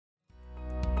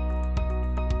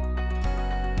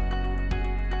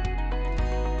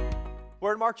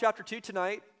We're in Mark chapter 2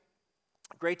 tonight.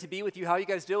 Great to be with you. How are you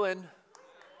guys doing?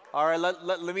 All right,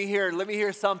 let me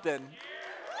hear something.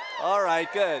 All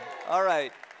right, good. All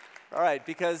right,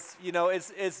 because,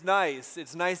 it's nice.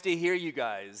 It's nice to hear you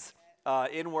guys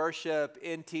in worship,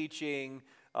 in teaching,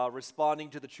 responding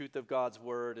to the truth of God's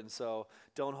word, and so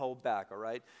don't hold back, all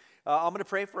right? I'm going to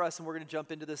pray for us, and we're going to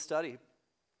jump into this study.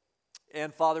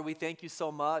 And Father, we thank you so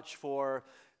much for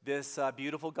this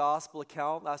beautiful gospel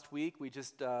account. Last week, we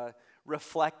just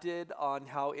reflected on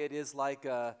how it is like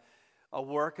a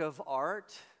work of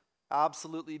art,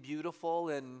 absolutely beautiful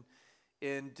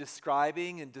in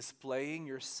describing and displaying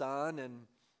your Son. And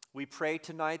we pray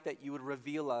tonight that you would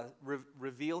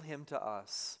reveal him to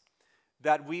us,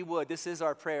 that we would, this is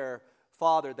our prayer,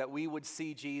 Father, that we would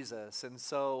see Jesus. And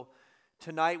so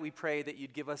tonight we pray that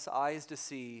you'd give us eyes to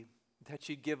see, that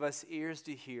you'd give us ears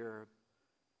to hear,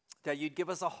 that you'd give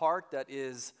us a heart that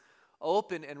is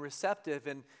open and receptive.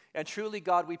 And truly,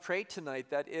 God, we pray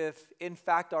tonight that if, in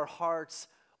fact, our hearts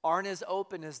aren't as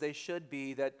open as they should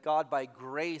be, that, God, by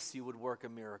grace, you would work a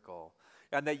miracle,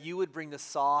 and that you would bring the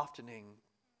softening.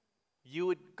 You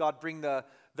would, God, bring the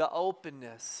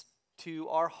openness to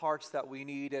our hearts that we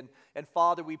need. And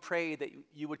Father, we pray that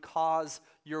you would cause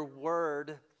your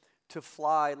word to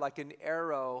fly like an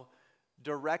arrow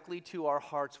directly to our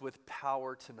hearts with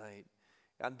power tonight,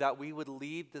 and that we would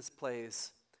leave this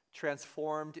place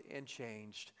transformed and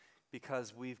changed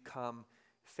because we've come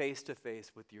face to face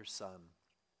with your Son.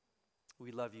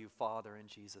 We love you, Father, in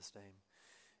Jesus'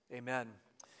 name. Amen.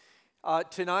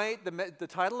 Tonight, the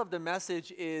title of the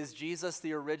message is Jesus,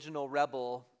 the Original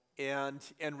Rebel, and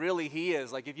really he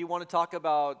is. Like, if you want to talk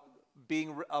about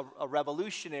being a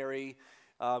revolutionary,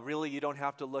 really you don't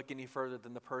have to look any further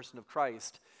than the person of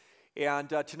Christ. And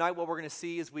tonight what we're going to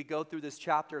see as we go through this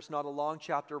chapter, it's not a long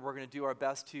chapter, we're going to do our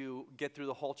best to get through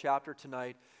the whole chapter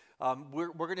tonight.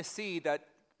 We're going to see that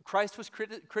Christ was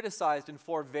criticized in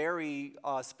four very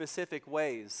specific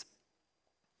ways.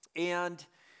 And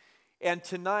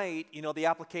tonight, the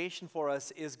application for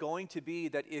us is going to be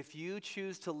that if you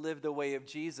choose to live the way of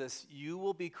Jesus, you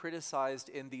will be criticized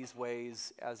in these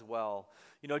ways as well.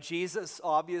 Jesus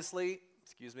obviously,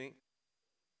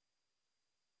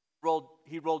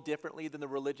 he rolled differently than the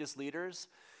religious leaders.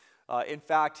 In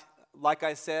fact, like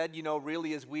I said,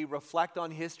 really as we reflect on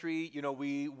history,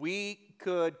 we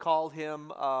could call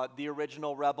him the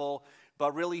original rebel,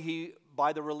 but really he,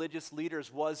 by the religious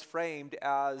leaders, was framed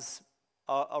as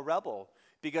a rebel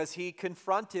because he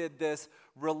confronted this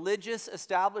religious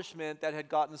establishment that had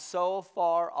gotten so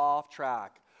far off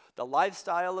track. The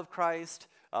lifestyle of Christ,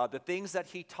 the things that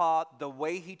he taught, the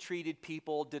way he treated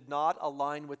people did not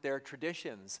align with their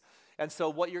traditions. And so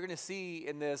what you're going to see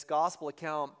in this gospel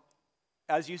account,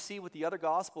 as you see with the other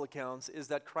gospel accounts, is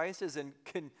that Christ is in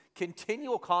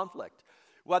continual conflict.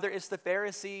 Whether it's the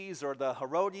Pharisees or the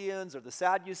Herodians or the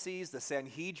Sadducees, the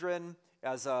Sanhedrin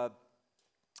as a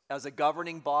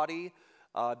governing body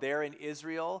there in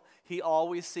Israel, he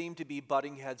always seemed to be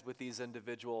butting heads with these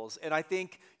individuals. And I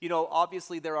think,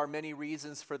 obviously there are many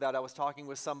reasons for that. I was talking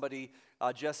with somebody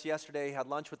just yesterday, had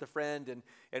lunch with a friend,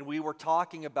 and we were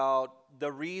talking about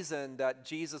the reason that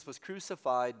Jesus was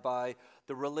crucified by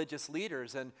the religious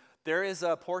leaders. And there is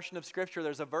a portion of Scripture,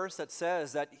 there's a verse that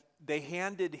says that they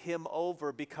handed him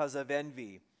over because of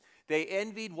envy. They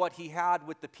envied what he had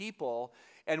with the people,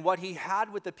 and what he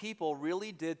had with the people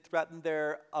really did threaten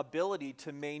their ability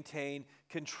to maintain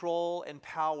control and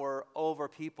power over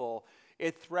people.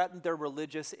 It threatened their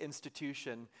religious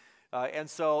institution. And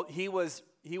so he was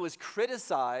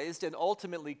criticized and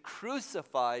ultimately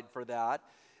crucified for that.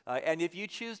 And if you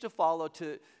choose to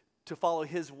follow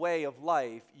his way of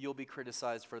life, you'll be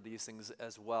criticized for these things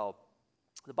as well.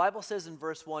 The Bible says in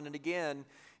verse 1, and again,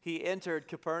 he entered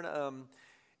Capernaum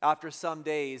after some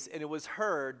days, and it was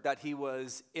heard that he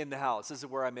was in the house. This is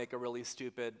where I make a really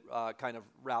stupid kind of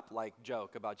rap-like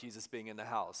joke about Jesus being in the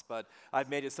house. But I've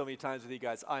made it so many times with you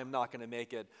guys, I am not going to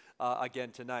make it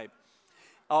again tonight.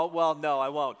 Oh, well, no, I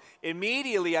won't.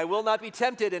 Immediately, I will not be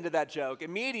tempted into that joke.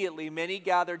 Immediately, many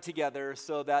gathered together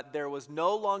so that there was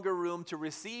no longer room to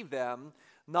receive them,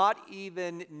 not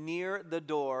even near the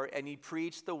door, and he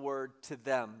preached the word to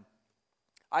them.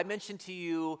 I mentioned to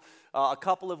you a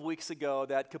couple of weeks ago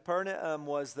that Capernaum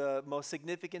was the most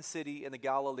significant city in the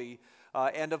Galilee.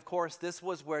 And of course, this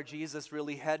was where Jesus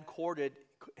really headquartered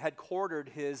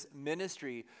his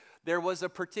ministry. There was a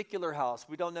particular house.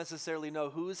 We don't necessarily know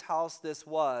whose house this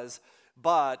was,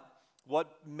 but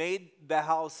what made the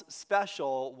house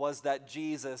special was that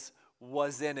Jesus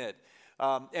was in it.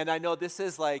 And I know this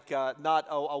is like not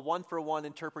a one-for-one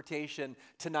interpretation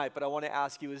tonight, but I want to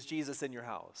ask you, is Jesus in your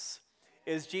house?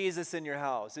 Is Jesus in your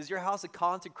house? Is your house a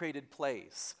consecrated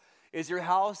place? Is your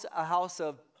house a house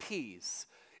of peace?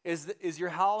 Is your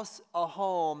house a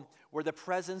home where the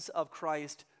presence of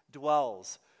Christ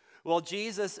dwells? Well,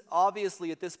 Jesus,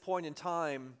 obviously, at this point in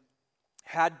time,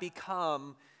 had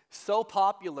become so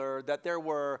popular that there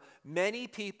were many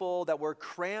people that were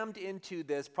crammed into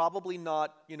this, probably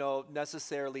not,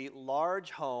 necessarily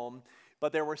large home,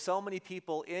 but there were so many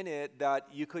people in it that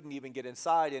you couldn't even get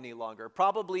inside any longer.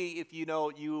 Probably, if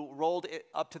you rolled it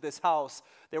up to this house,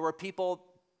 there were people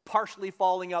partially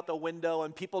falling out the window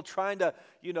and people trying to,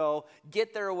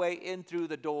 get their way in through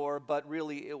the door, but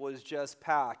really it was just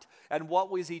packed. And what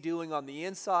was he doing on the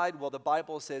inside? Well, the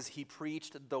Bible says he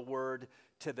preached the word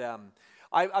to them.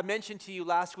 I mentioned to you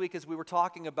last week as we were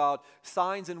talking about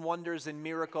signs and wonders and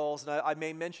miracles, and I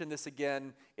may mention this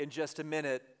again in just a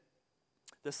minute.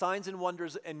 The signs and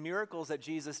wonders and miracles that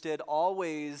Jesus did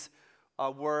always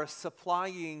were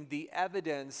supplying the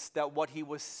evidence that what he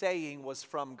was saying was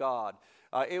from God.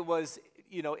 It was,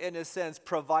 in a sense,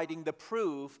 providing the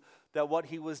proof that what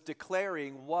he was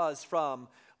declaring was from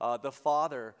the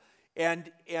Father.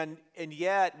 And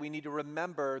yet we need to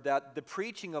remember that the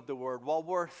preaching of the word, while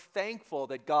we're thankful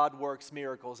that God works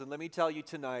miracles, and let me tell you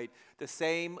tonight, the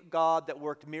same God that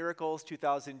worked miracles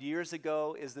 2,000 years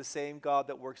ago is the same God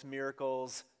that works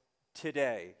miracles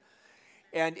today.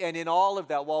 And in all of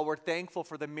that, while we're thankful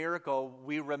for the miracle,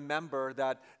 we remember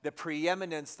that the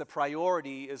preeminence, the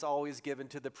priority is always given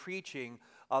to the preaching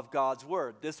of God's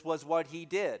word. This was what he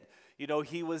did.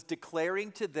 He was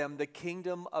declaring to them the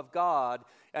kingdom of God,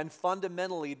 and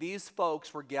fundamentally, these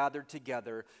folks were gathered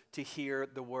together to hear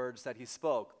the words that he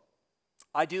spoke.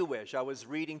 I do wish, I was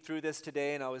reading through this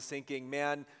today and I was thinking,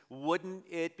 man, wouldn't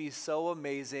it be so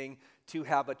amazing to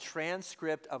have a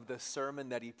transcript of the sermon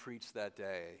that he preached that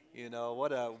day?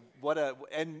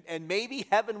 And maybe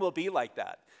heaven will be like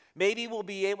that. Maybe we'll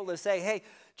be able to say, hey,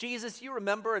 Jesus, you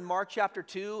remember in Mark chapter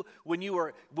 2 when you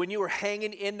were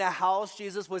hanging in the house?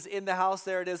 Jesus was in the house.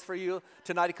 There it is for you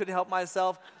tonight. I couldn't help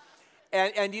myself.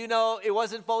 And it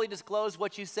wasn't fully disclosed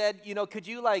what you said. Could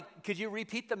you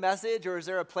repeat the message, or is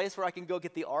there a place where I can go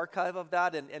get the archive of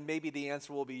that? And maybe the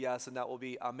answer will be yes, and that will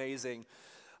be amazing.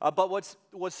 But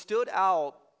what stood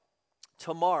out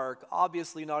to Mark,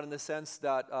 obviously not in the sense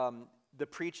that the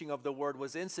preaching of the word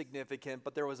was insignificant,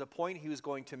 but there was a point he was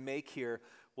going to make here,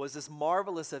 was this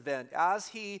marvelous event. As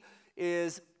he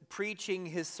is preaching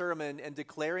his sermon and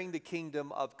declaring the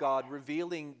kingdom of God,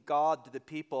 revealing God to the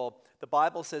people, the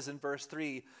Bible says in verse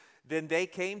 3, then they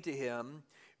came to him,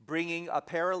 bringing a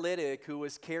paralytic who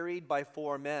was carried by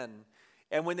 4 men.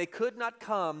 And when they could not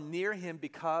come near him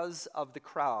because of the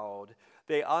crowd,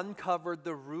 they uncovered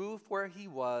the roof where he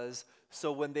was.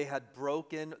 So when they had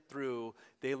broken through,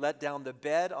 they let down the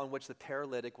bed on which the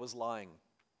paralytic was lying.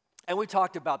 And we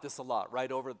talked about this a lot,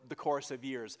 right, over the course of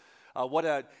years. What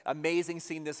an amazing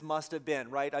scene this must have been,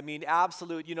 right? I mean,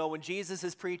 absolute, when Jesus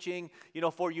is preaching,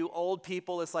 for you old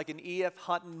people, it's like an E.F.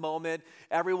 Hutton moment.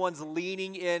 Everyone's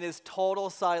leaning in, is total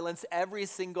silence, every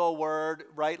single word,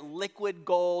 right? Liquid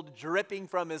gold dripping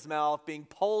from his mouth, being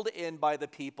pulled in by the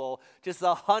people, just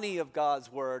the honey of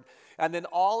God's word. And then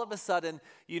all of a sudden,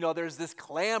 there's this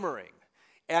clamoring.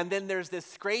 And then there's this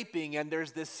scraping and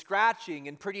there's this scratching,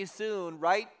 and pretty soon,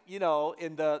 right, in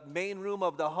the main room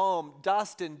of the home,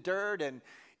 dust and dirt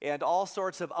and all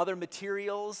sorts of other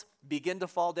materials begin to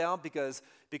fall down because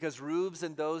roofs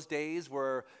in those days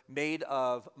were made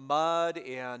of mud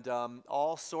and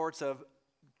all sorts of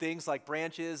things like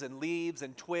branches and leaves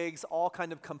and twigs, all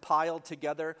kind of compiled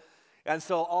together. And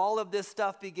so all of this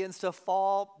stuff begins to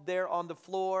fall there on the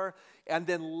floor, and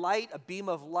then a beam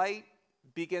of light,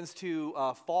 begins to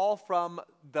fall from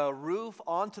the roof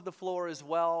onto the floor as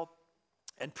well.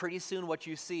 And pretty soon what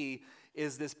you see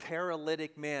is this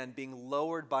paralytic man being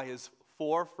lowered by his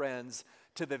 4 friends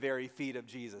to the very feet of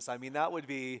Jesus. I mean, that would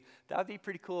be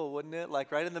pretty cool, wouldn't it?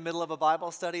 Like right in the middle of a Bible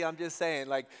study, I'm just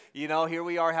saying, here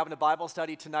we are having a Bible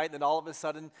study tonight, and then all of a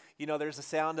sudden, there's a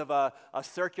sound of a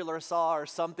circular saw or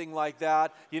something like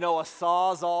that, a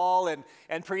sawzall,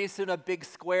 and pretty soon a big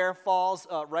square falls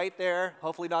right there,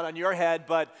 hopefully not on your head,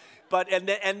 but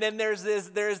then there's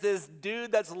this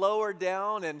dude that's lowered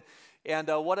down, and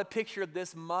what a picture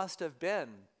this must have been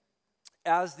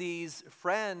as these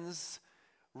friends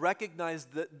recognized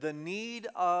the need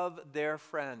of their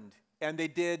friend. And they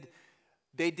did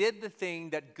the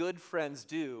thing that good friends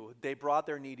do. They brought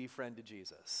their needy friend to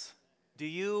Jesus. Do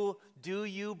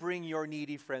you bring your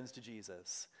needy friends to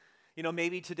Jesus?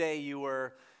 Maybe today you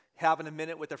were having a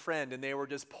minute with a friend and they were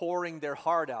just pouring their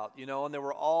heart out, and there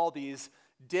were all these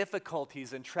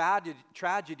difficulties and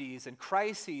tragedies and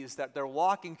crises that they're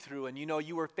walking through, and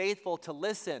you were faithful to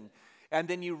listen. And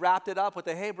then you wrapped it up with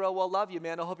a, hey, bro, well, love you,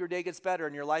 man. I hope your day gets better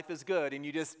and your life is good. And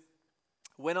you just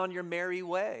went on your merry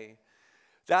way.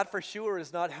 That for sure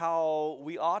is not how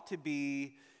we ought to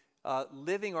be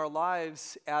living our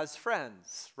lives as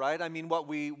friends, right? I mean, what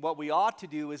we ought to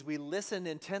do is we listen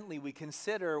intently, we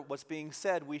consider what's being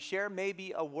said, we share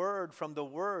maybe a word from the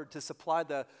Word to supply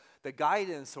the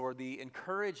guidance or the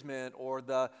encouragement or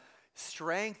the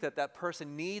strength that that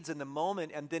person needs in the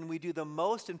moment, and then we do the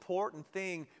most important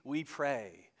thing, we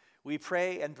pray. We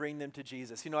pray and bring them to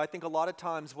Jesus. You know, I think a lot of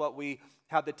times what we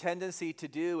have the tendency to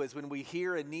do is when we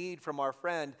hear a need from our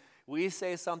friend, we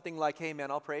say something like, hey man,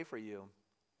 I'll pray for you.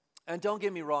 And don't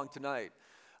get me wrong tonight.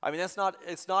 I mean, it's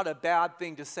not a bad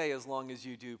thing to say as long as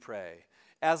you do pray.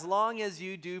 As long as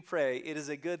you do pray, it is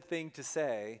a good thing to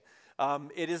say.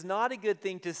 It is not a good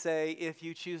thing to say if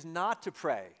you choose not to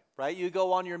pray. Right? You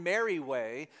go on your merry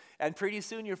way, and pretty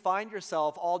soon you find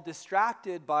yourself all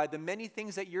distracted by the many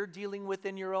things that you're dealing with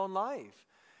in your own life.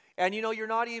 And you know, you're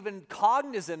not even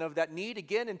cognizant of that need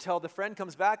again until the friend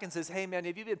comes back and says, hey man,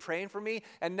 have you been praying for me?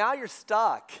 And now you're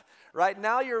stuck, right?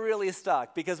 Now you're really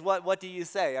stuck because what do you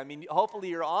say? I mean, hopefully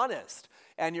you're honest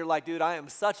and you're like, dude, I am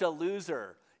such a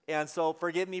loser. And so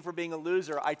forgive me for being a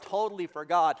loser. I totally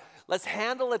forgot. Let's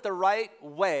handle it the right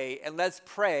way and let's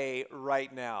pray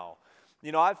right now.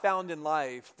 You know, I've found in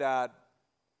life that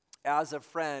as a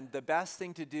friend, the best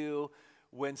thing to do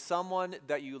when someone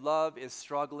that you love is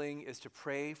struggling is to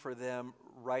pray for them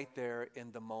right there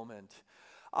in the moment.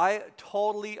 I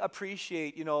totally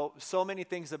appreciate, you know, so many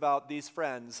things about these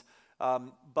friends,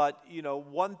 but, you know,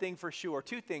 one thing for sure,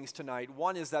 two things tonight.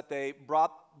 One is that they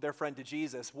brought their friend to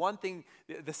Jesus. One thing,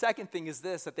 the second thing is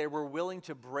this, that they were willing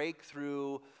to break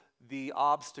through the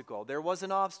obstacle. There was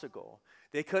an obstacle.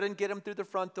 They couldn't get him through the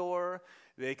front door.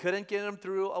 They couldn't get him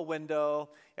through a window.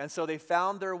 And so they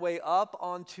found their way up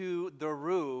onto the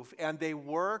roof, and they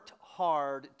worked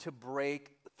hard to break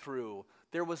through.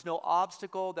 There was no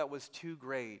obstacle that was too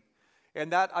great.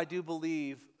 And that, I do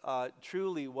believe,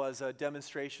 truly was a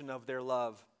demonstration of their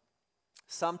love.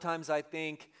 Sometimes I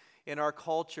think in our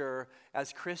culture,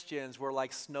 as Christians, we're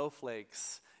like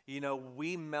snowflakes. You know,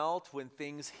 we melt when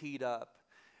things heat up.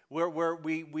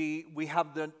 We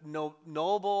have the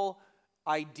noble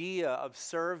idea of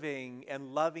serving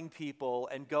and loving people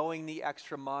and going the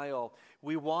extra mile.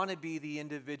 We want to be the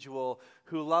individual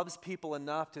who loves people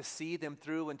enough to see them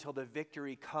through until the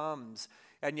victory comes.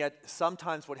 And yet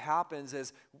sometimes what happens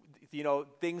is, you know,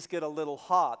 things get a little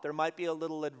hot. There might be a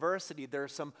little adversity.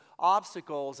 There's some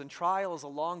obstacles and trials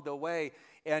along the way.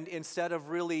 And instead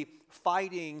of really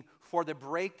fighting for the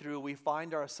breakthrough, we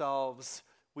find ourselves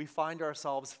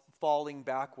falling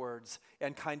backwards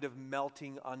and kind of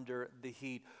melting under the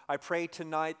heat. I pray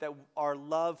tonight that our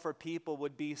love for people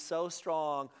would be so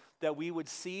strong that we would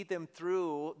see them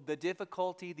through the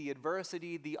difficulty, the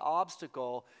adversity, the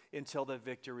obstacle until the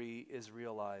victory is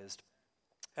realized.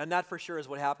 And that for sure is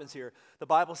what happens here. The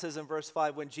Bible says in verse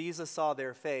 5, when Jesus saw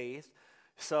their faith,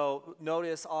 so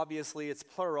notice obviously it's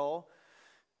plural,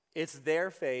 it's their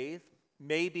faith.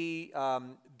 Maybe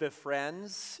the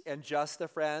friends and just the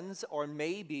friends, or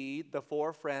maybe the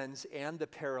four friends and the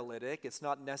paralytic. It's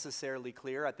not necessarily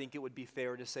clear. I think it would be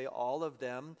fair to say all of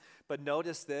them. But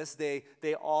notice this, they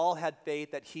all had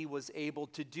faith that he was able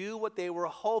to do what they were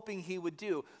hoping he would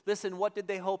do. Listen, what did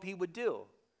they hope he would do?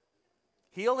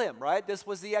 Heal him, right? This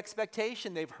was the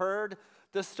expectation. They've heard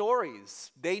the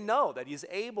stories. They know that he's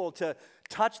able to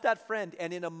touch that friend,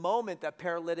 and in a moment that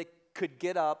paralytic could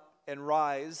get up and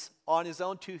rise on his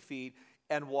own 2 feet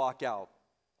and walk out.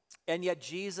 And yet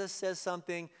Jesus says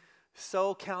something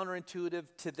so counterintuitive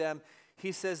to them.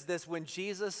 He says this, when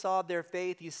Jesus saw their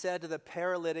faith, he said to the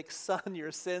paralytic, son,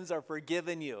 your sins are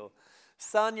forgiven you.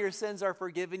 Son, your sins are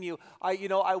forgiven you.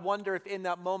 I wonder if in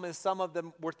that moment some of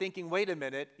them were thinking, wait a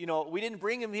minute, we didn't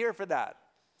bring him here for that.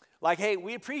 Like, hey,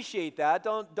 we appreciate that.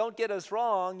 Don't get us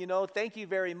wrong, thank you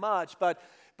very much. But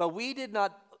we did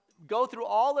not go through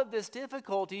all of this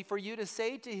difficulty for you to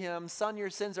say to him, son,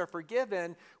 your sins are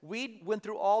forgiven. We went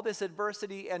through all this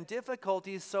adversity and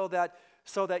difficulty so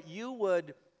that you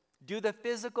would do the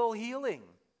physical healing.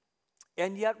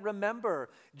 And yet remember,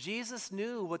 Jesus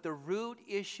knew what the root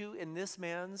issue in this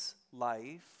man's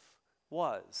life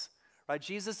was. Right?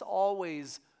 Jesus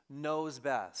always knows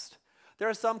best. There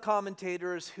are some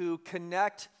commentators who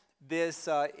connect this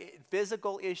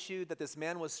physical issue that this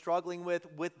man was struggling with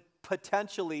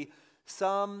potentially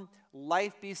some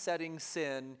life-besetting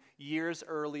sin years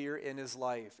earlier in his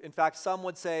life. In fact, some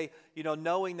would say,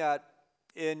 knowing that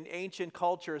in ancient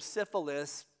culture,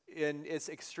 syphilis in its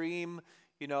extreme,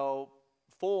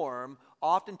 form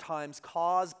oftentimes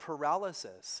caused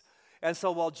paralysis. And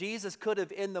so while Jesus could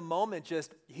have in the moment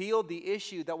just healed the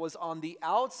issue that was on the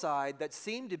outside that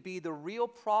seemed to be the real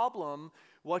problem,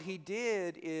 what he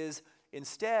did is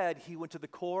instead he went to the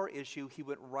core issue. He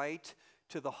went right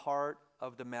to the heart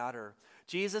of the matter.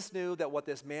 Jesus knew that what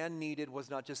this man needed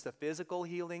was not just the physical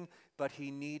healing, but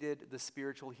he needed the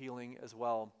spiritual healing as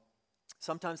well.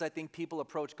 Sometimes I think people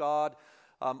approach God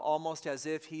almost as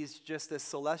if he's just this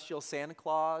celestial Santa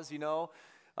Claus,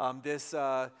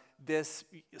 this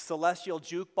celestial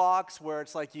jukebox where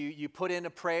it's like you put in a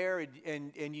prayer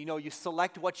and you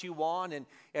select what you want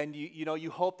and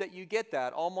you hope that you get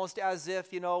that. Almost as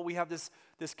if, we have this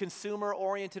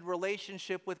consumer-oriented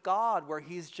relationship with God where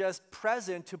he's just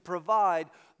present to provide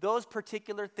those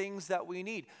particular things that we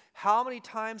need. How many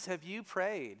times have you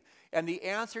prayed and the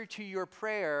answer to your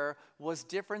prayer was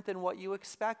different than what you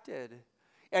expected?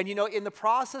 And in the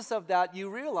process of that, you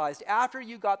realized after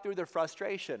you got through the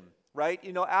frustration, right?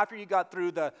 After you got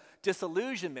through the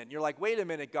disillusionment, you're like, wait a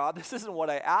minute, God, this isn't what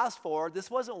I asked for. This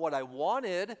wasn't what I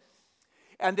wanted.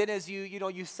 And then as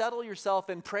you settle yourself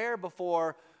in prayer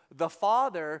before the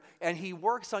Father, and he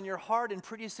works on your heart, and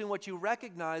pretty soon what you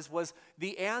recognize was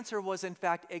the answer was in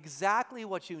fact exactly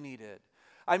what you needed.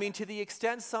 I mean, to the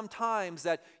extent sometimes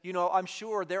that, I'm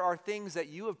sure there are things that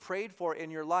you have prayed for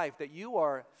in your life that you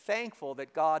are thankful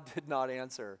that God did not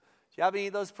answer. Do you have any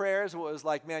of those prayers where it was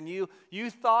like, man, you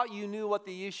thought you knew what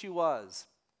the issue was,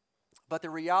 but the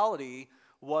reality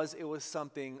was it was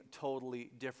something totally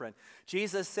different.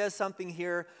 Jesus says something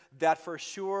here that for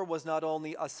sure was not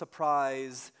only a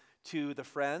surprise to the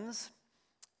friends,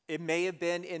 it may have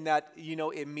been in that,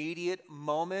 immediate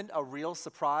moment a real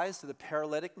surprise to the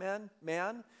paralytic man,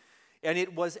 and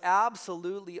it was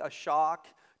absolutely a shock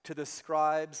to the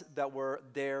scribes that were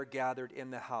there gathered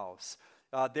in the house.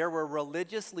 There were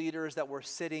religious leaders that were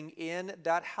sitting in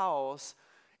that house,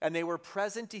 and they were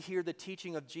present to hear the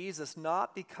teaching of Jesus,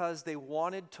 not because they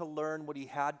wanted to learn what he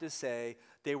had to say.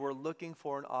 They were looking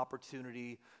for an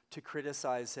opportunity to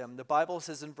criticize him. The Bible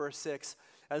says in verse 6,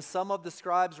 and some of the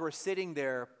scribes were sitting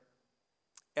there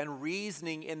and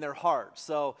reasoning in their hearts.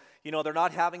 So, they're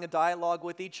not having a dialogue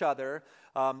with each other.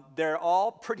 They're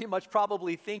all pretty much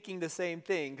probably thinking the same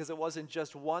thing because it wasn't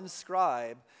just one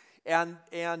scribe. And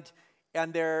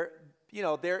there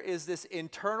is this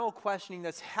internal questioning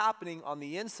that's happening on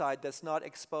the inside that's not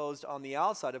exposed on the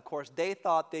outside. Of course, they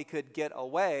thought they could get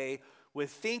away with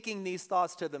thinking these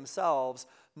thoughts to themselves,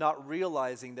 not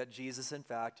realizing that Jesus, in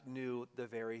fact, knew the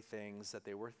very things that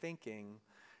they were thinking.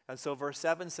 And so verse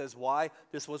 7 says, why?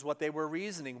 This was what they were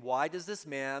reasoning. Why does this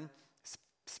man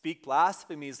speak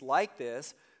blasphemies like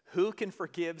this? Who can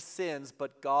forgive sins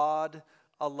but God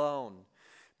alone?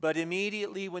 But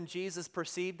immediately when Jesus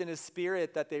perceived in his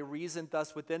spirit that they reasoned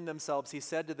thus within themselves, he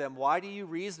said to them, why do you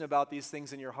reason about these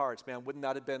things in your hearts? Man, wouldn't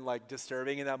that have been like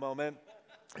disturbing in that moment?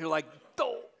 You're like,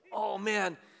 oh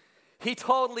man, he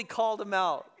totally called him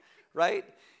out, right?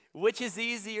 Which is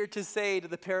easier to say to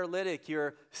the paralytic,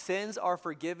 your sins are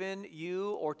forgiven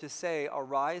you, or to say,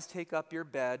 arise, take up your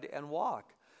bed and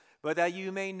walk? But that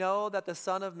you may know that the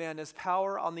Son of Man has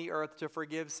power on the earth to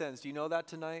forgive sins. Do you know that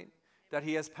tonight? That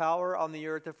he has power on the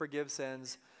earth to forgive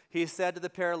sins. He said to the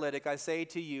paralytic, I say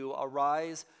to you,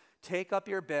 arise, take up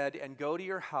your bed and go to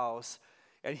your house.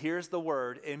 And here's the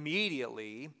word,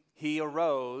 immediately he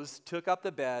arose, took up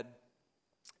the bed,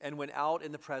 and went out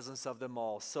in the presence of them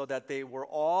all, so that they were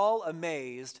all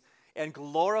amazed and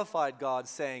glorified God,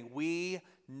 saying, we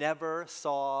never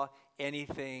saw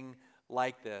anything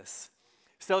like this.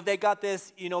 So they got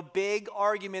this, big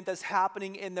argument that's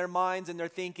happening in their minds, and they're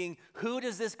thinking, who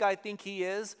does this guy think he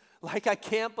is? Like, I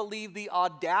can't believe the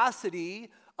audacity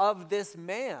of this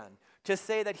man to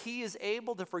say that he is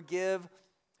able to forgive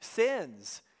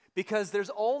sins. Because there's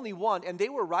only one, and they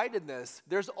were right in this,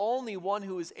 there's only one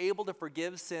who is able to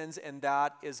forgive sins, and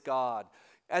that is God.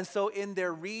 And so in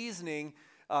their reasoning,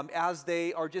 as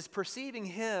they are just perceiving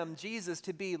him, Jesus,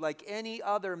 to be like any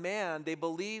other man, they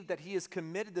believe that he has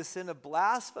committed the sin of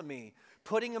blasphemy,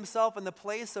 putting himself in the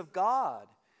place of God.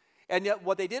 And yet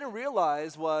what they didn't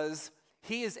realize was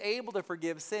he is able to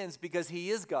forgive sins because he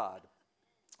is God,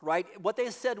 right? What they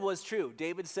said was true.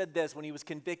 David said this when he was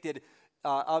convicted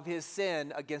of his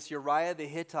sin against Uriah the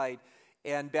Hittite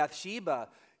and Bathsheba.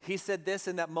 He said this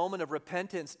in that moment of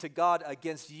repentance to God,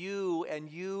 against you and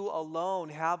you alone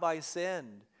have I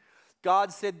sinned.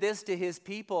 God said this to his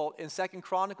people in 2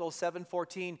 Chronicles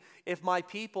 7:14, if my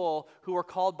people who are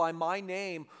called by my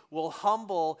name will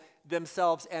humble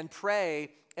themselves and pray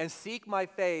and seek my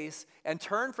face and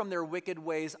turn from their wicked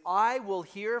ways, I will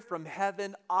hear from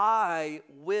heaven, I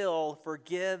will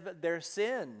forgive their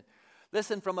sin.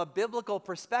 Listen, from a biblical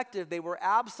perspective, they were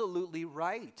absolutely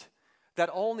right. that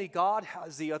only God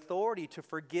has the authority to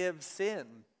forgive sin.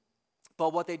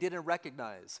 But what they didn't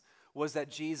recognize was that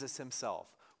Jesus himself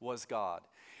was God.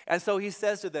 And so he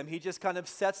says to them, he just kind of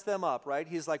sets them up, right?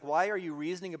 He's like, why are you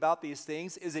reasoning about these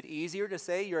things? Is it easier to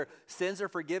say your sins are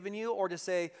forgiven you, or to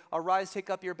say, arise,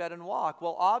 take up your bed and walk?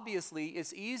 Well, obviously,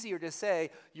 it's easier to say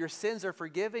your sins are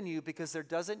forgiven you because there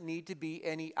doesn't need to be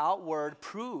any outward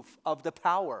proof of the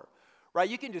power, right?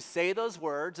 You can just say those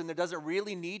words, and there doesn't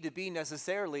really need to be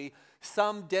necessarily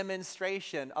some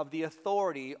demonstration of the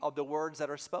authority of the words that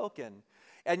are spoken.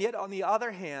 And yet, on the other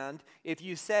hand, if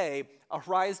you say,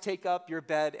 arise, take up your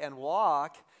bed and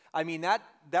walk, I mean, that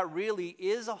really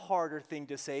is a harder thing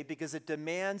to say because it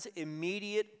demands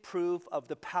immediate proof of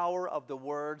the power of the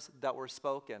words that were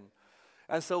spoken.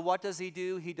 And so what does he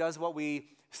do? He does what we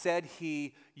said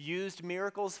he used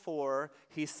miracles for.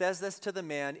 He says this to the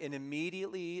man, and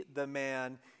immediately the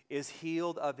man is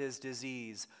healed of his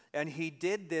disease. And he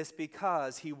did this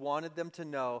because he wanted them to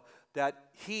know that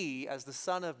he, as the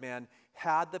Son of Man,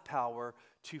 had the power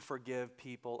to forgive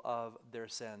people of their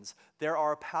sins. There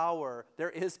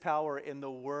is power in the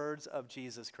words of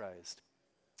Jesus Christ.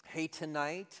 Hey,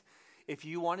 tonight, if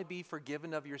you want to be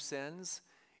forgiven of your sins,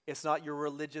 it's not your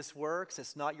religious works,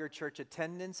 it's not your church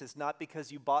attendance, it's not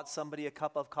because you bought somebody a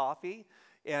cup of coffee,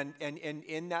 and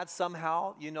in that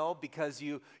somehow, because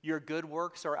your good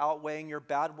works are outweighing your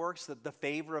bad works, that the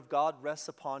favor of God rests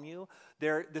upon you.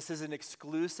 This is an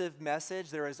exclusive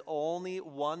message. There is only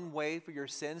one way for your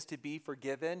sins to be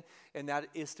forgiven, and that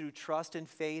is through trust and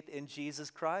faith in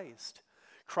Jesus Christ.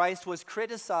 Christ was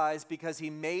criticized because he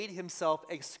made himself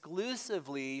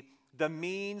exclusively the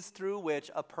means through which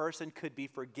a person could be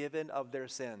forgiven of their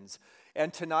sins.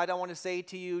 And tonight I want to say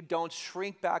to you, don't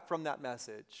shrink back from that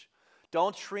message.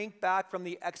 Don't shrink back from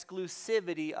the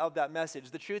exclusivity of that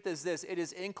message. The truth is this: it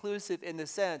is inclusive in the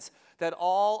sense that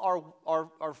all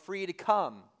are free to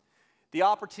come. The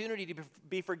opportunity to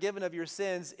be forgiven of your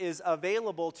sins is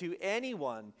available to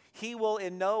anyone. He will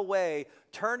in no way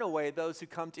turn away those who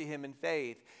come to him in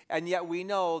faith. And yet we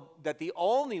know that the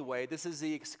only way, this is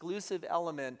the exclusive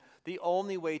element, the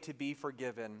only way to be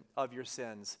forgiven of your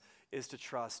sins is to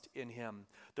trust in him.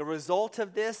 The result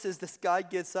of this is this guy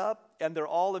gets up and they're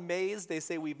all amazed. They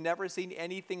say, we've never seen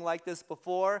anything like this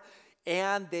before,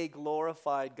 and they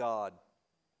glorified God.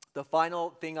 The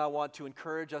final thing I want to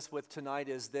encourage us with tonight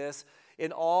is this: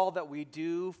 in all that we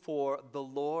do for the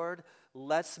Lord,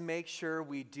 let's make sure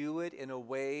we do it in a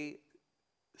way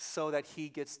so that he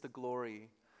gets the glory.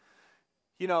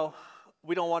 We don't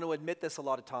want to admit this a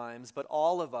lot of times, but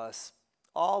all of us,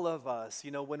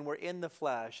 when we're in the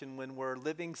flesh and when we're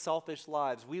living selfish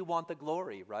lives, we want the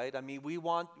glory, right? I mean, we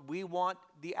want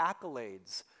the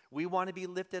accolades. We want to be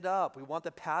lifted up. We want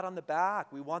the pat on the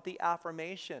back. We want the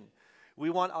affirmation. We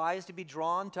want eyes to be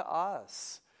drawn to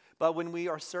us. But when we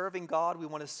are serving God, we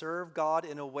want to serve God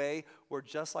in a way where,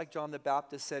 just like John the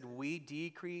Baptist said, we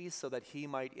decrease so that he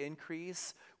might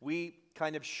increase. We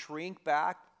kind of shrink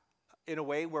back in a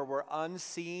way where we're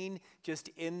unseen, just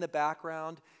in the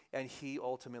background, and he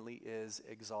ultimately is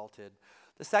exalted.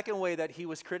 The second way that he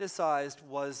was criticized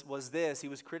was this: he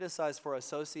was criticized for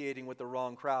associating with the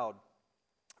wrong crowd.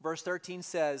 Verse 13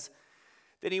 says,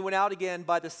 then he went out again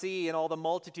by the sea, and all the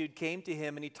multitude came to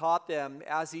him, and he taught them.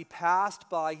 As he passed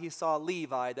by, he saw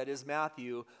Levi, that is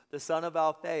Matthew, the son of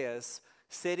Alphaeus,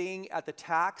 sitting at the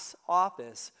tax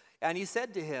office. And he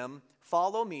said to him,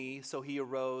 follow me. So he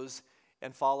arose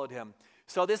and followed him.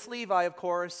 So this Levi, of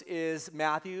course, is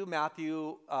Matthew.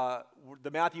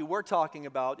 The Matthew we're talking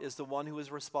about is the one who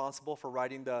is responsible for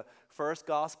writing the first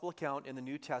gospel account in the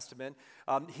New Testament.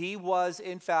 He was,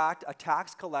 in fact, a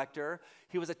tax collector.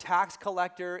 He was a tax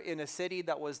collector in a city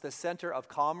that was the center of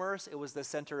commerce. It was the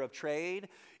center of trade.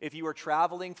 If you were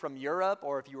traveling from Europe,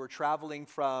 or if you were traveling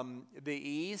from the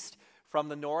east, from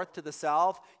the north to the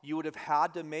south, you would have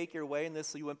had to make your way, and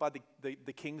you went by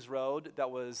the King's Road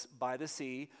that was by the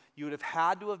sea. You would have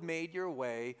had to have made your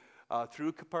way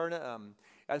through Capernaum.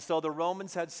 And so the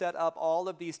Romans had set up all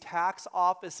of these tax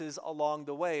offices along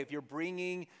the way. If you're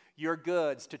bringing your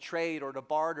goods to trade or to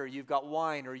barter, you've got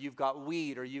wine, or you've got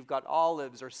wheat, or you've got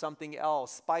olives, or something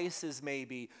else, spices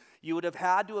maybe, you would have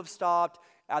had to have stopped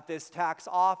at this tax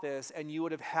office, and you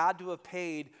would have had to have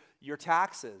paid your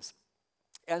taxes.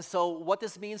 And so what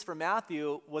this means for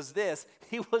Matthew was this: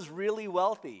 he was really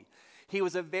wealthy. He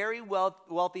was a very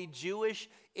wealthy Jewish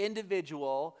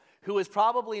individual who was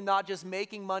probably not just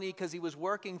making money because he was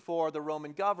working for the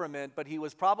Roman government, but he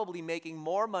was probably making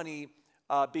more money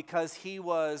because he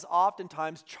was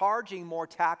oftentimes charging more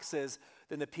taxes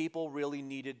than the people really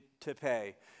needed to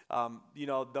pay.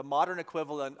 The modern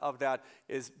equivalent of that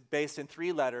is based in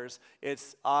 3 letters.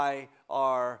 It's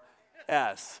IRS.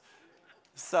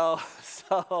 So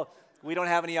we don't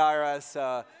have any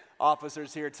IRS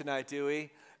officers here tonight, do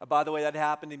we? By the way, that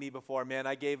happened to me before, man.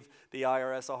 I gave the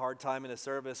IRS a hard time in a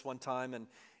service one time,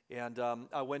 and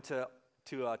I went to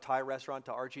a Thai restaurant,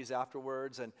 to Archie's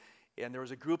afterwards, and there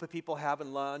was a group of people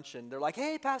having lunch, and they're like,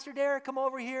 "Hey, Pastor Derek, come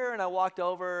over here." And I walked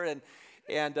over, and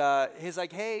he's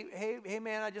like, hey,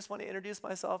 man, I just want to introduce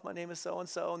myself. My name is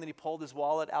so-and-so. And then he pulled his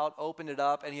wallet out, opened it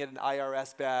up, and he had an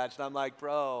IRS badge. And I'm like,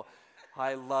 bro,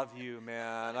 I love you,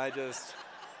 man.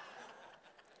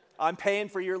 I'm paying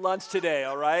for your lunch today,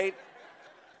 all right?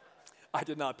 I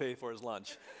did not pay for his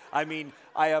lunch. I mean,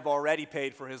 I have already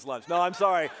paid for his lunch. No, I'm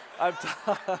sorry.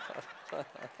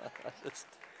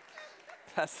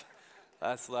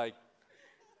 That's like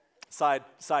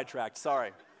sidetracked.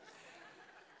 Sorry.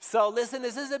 So listen,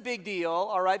 this is a big deal,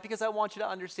 all right, because I want you to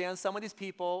understand some of these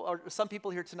people, or some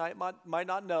people here tonight might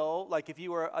not know, like if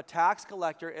you were a tax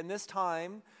collector in this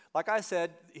time, like I said,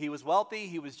 he was wealthy,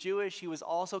 he was Jewish, he was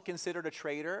also considered a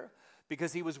traitor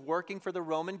because he was working for the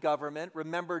Roman government.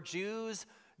 Remember, Jews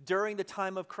during the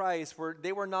time of Christ,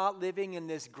 they were not living in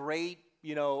this great,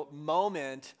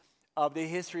 moment of the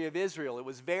history of Israel. It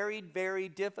was very, very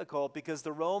difficult because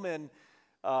the Roman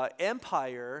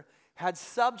Empire had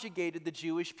subjugated the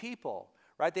Jewish people,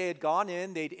 right? They had gone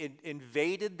in, they'd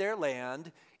invaded their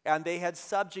land, and they had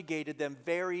subjugated them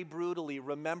very brutally.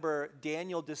 Remember,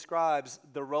 Daniel describes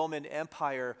the Roman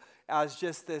Empire as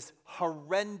just this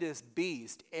horrendous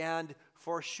beast, and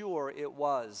for sure it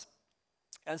was.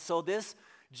 And so this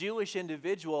Jewish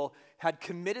individual had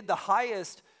committed the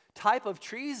highest type of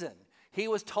treason. He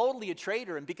was totally a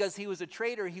traitor, and because he was a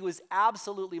traitor, he was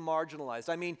absolutely marginalized.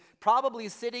 I mean, probably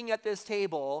sitting at this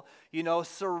table,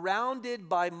 surrounded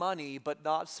by money, but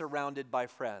not surrounded by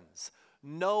friends.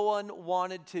 No one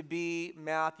wanted to be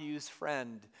Matthew's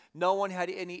friend. No one had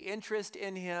any interest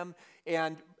in him,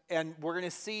 and we're going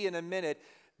to see in a minute,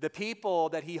 the people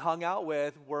that he hung out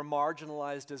with were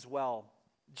marginalized as well.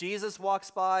 Jesus walks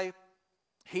by.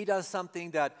 He does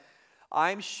something that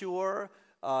I'm sure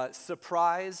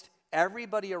surprised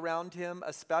everybody around him,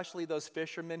 especially those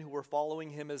fishermen who were following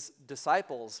him as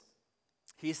disciples.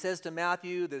 He says to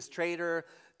Matthew, this traitor,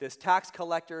 this tax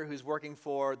collector who's working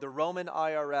for the Roman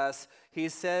IRS, he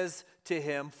says to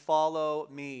him, "Follow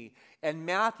me." And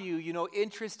Matthew,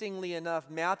 interestingly enough,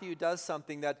 Matthew does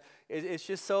something that it's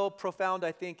just so profound,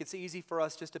 I think it's easy for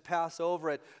us just to pass over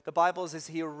it. The Bible says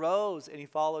he arose and he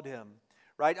followed him.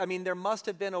 Right? I mean, there must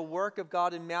have been a work of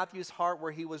God in Matthew's heart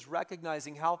where he was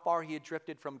recognizing how far he had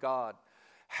drifted from God,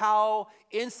 how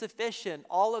insufficient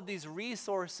all of these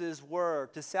resources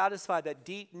were to satisfy that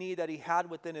deep need that he had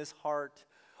within his heart.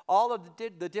 All of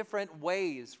the different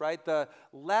ways, right? The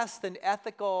less than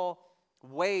ethical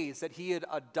ways that he had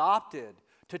adopted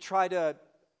to try to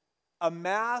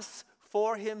amass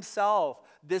for himself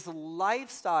this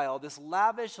lifestyle, this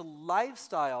lavish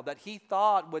lifestyle that he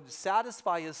thought would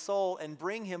satisfy his soul and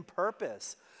bring him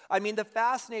purpose. I mean, the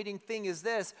fascinating thing is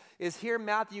here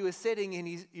Matthew is sitting, and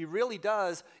he really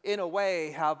does, in a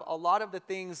way, have a lot of the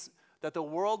things that the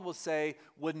world will say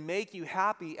would make you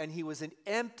happy, and he was an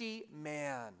empty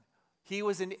man. He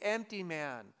was an empty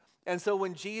man. And so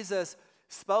when Jesus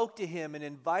spoke to him and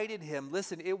invited him,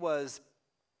 listen,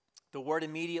 the word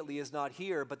immediately is not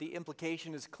here, but the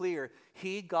implication is clear.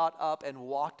 He got up and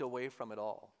walked away from it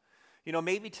all.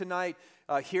 Maybe tonight,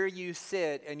 here you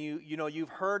sit and you've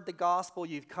heard the gospel,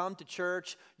 you've come to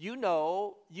church. You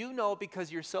know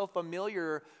because you're so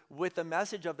familiar with the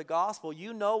message of the gospel,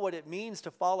 you know what it means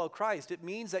to follow Christ. It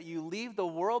means that you leave the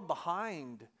world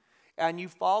behind and you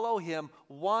follow him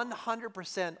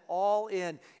 100% all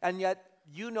in. And yet,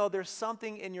 there's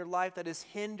something in your life that has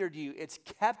hindered you. It's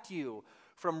kept you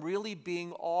from really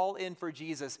being all in for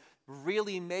Jesus,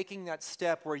 really making that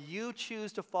step where you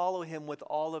choose to follow him with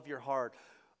all of your heart.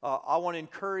 I want to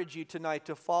encourage you tonight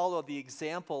to follow the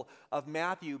example of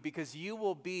Matthew, because you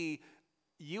will be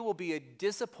a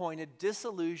disappointed,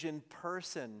 disillusioned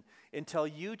person until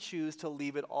you choose to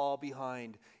leave it all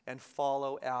behind and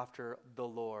follow after the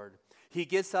Lord. He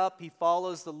gets up, he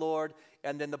follows the Lord,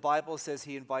 and then the Bible says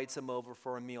he invites him over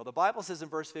for a meal. The Bible says in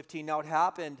verse 15, "Now it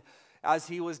happened as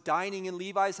he was dining in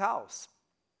Levi's house,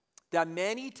 that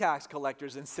many tax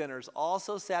collectors and sinners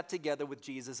also sat together with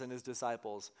Jesus and his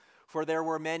disciples. For there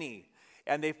were many,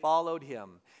 and they followed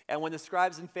him. And when the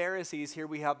scribes and Pharisees," here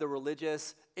we have the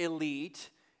religious elite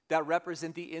that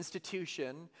represent the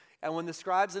institution, "and when the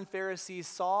scribes and Pharisees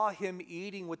saw him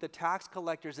eating with the tax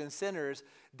collectors and sinners,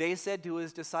 they said to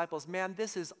his disciples, 'Man,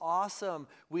 this is awesome.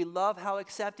 We love how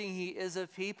accepting he is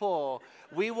of people.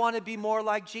 We want to be more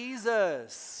like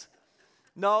Jesus.'"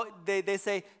 No, they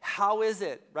say, "How is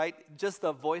it?" Right? Just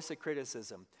the voice of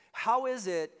criticism. How is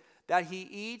it that he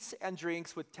eats and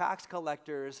drinks with tax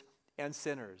collectors and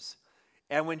sinners?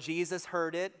 And when Jesus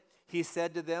heard it, he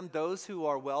said to them, those who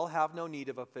are well have no need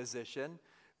of a physician,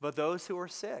 but those who are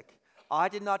sick. I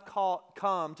did not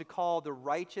come to call the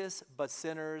righteous, but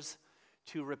sinners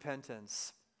to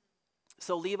repentance.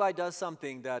 So Levi does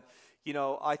something that,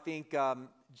 I think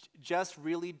just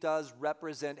really does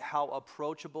represent how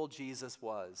approachable Jesus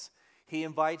was. He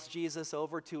invites Jesus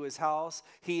over to his house.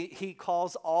 He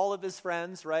calls all of his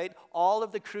friends, right? All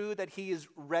of the crew that he is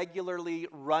regularly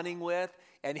running with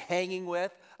and hanging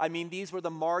with. I mean, these were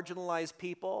the marginalized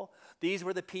people. These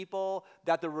were the people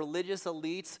that the religious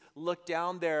elites looked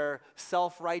down their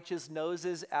self-righteous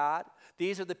noses at.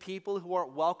 These are the people who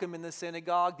aren't welcome in the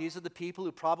synagogue. These are the people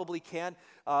who probably can't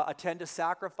attend a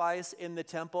sacrifice in the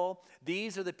temple.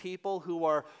 These are the people who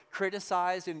are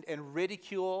criticized and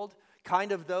ridiculed,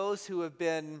 kind of those who have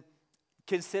been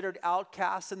considered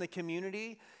outcasts in the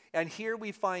community. And here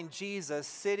we find Jesus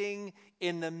sitting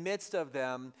in the midst of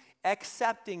them,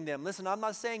 accepting them. Listen, I'm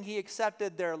not saying he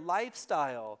accepted their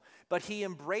lifestyle, but he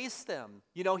embraced them.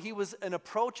 He was an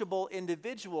approachable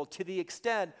individual to the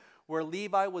extent where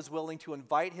Levi was willing to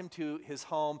invite him to his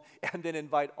home and then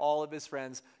invite all of his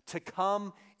friends to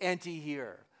come and to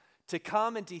hear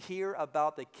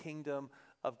about the kingdom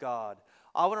of God.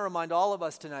 I want to remind all of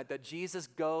us tonight that Jesus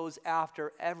goes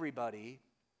after everybody.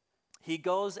 He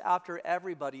goes after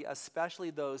everybody,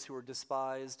 especially those who are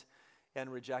despised and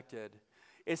rejected.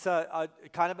 It's a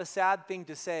kind of a sad thing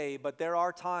to say, but there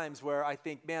are times where I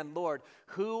think, man, Lord,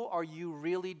 who are you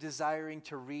really desiring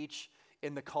to reach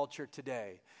in the culture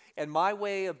today? And my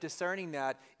way of discerning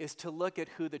that is to look at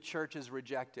who the church is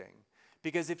rejecting.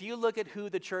 Because if you look at who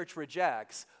the church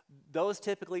rejects, those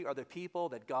typically are the people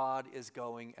that God is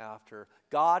going after.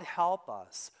 God help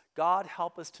us. God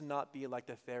help us to not be like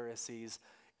the Pharisees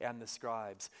and the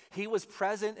scribes. He was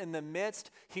present in the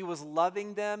midst. He was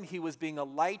loving them. He was being a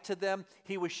light to them.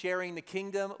 He was sharing the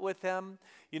kingdom with them.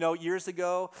 Years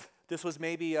ago, this was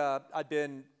maybe, I'd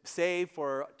been saved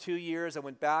for 2 years. I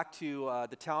went back to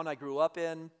the town I grew up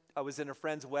in. I was in a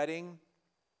friend's wedding,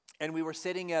 and we were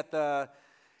sitting at the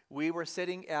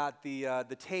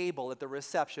table at the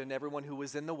reception, everyone who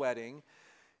was in the wedding.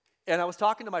 And I was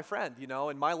talking to my friend,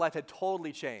 and my life had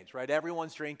totally changed, right?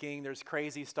 Everyone's drinking, there's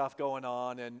crazy stuff going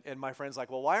on, and my friend's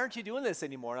like, well, why aren't you doing this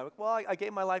anymore? And I'm like, well, I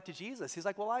gave my life to Jesus. He's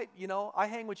like, well, I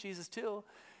hang with Jesus too.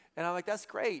 And I'm like, that's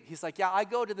great. He's like, yeah, I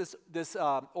go to this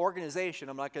organization.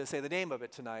 I'm not going to say the name of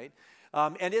it tonight.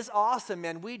 And it's awesome,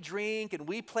 man. We drink and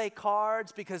we play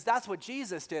cards because that's what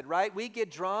Jesus did, right? We get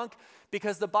drunk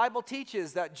because the Bible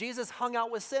teaches that Jesus hung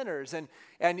out with sinners.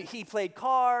 And he played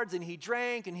cards and he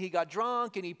drank and he got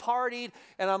drunk and he partied.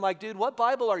 And I'm like, dude, what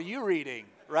Bible are you reading,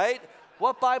 right?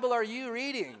 What Bible are you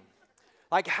reading?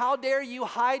 Like, how dare you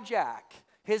hijack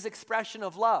his expression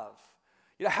of love?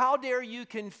 How dare you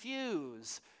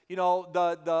confuse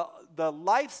the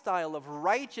lifestyle of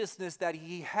righteousness that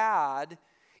he had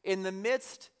in the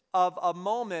midst of a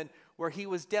moment where he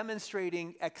was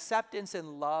demonstrating acceptance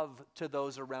and love to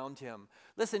those around him.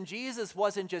 Listen, Jesus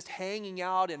wasn't just hanging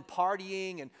out and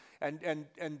partying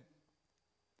and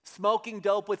smoking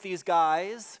dope with these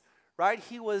guys, right?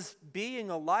 He was being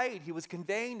a light. He was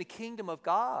conveying the kingdom of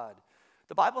God.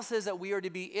 The Bible says that we are to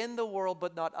be in the world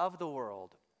but not of the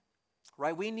world,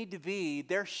 right?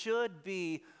 There should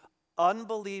be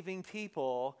unbelieving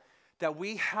people that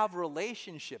we have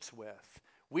relationships with.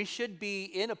 We should be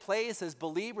in a place as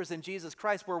believers in Jesus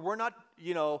Christ where we're not,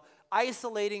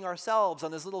 isolating ourselves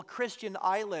on this little Christian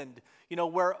island,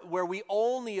 where we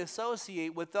only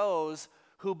associate with those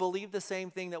who believe the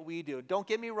same thing that we do. Don't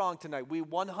get me wrong tonight. We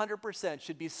 100%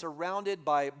 should be surrounded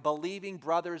by believing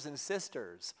brothers and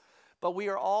sisters. But we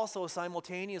are also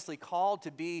simultaneously called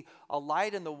to be a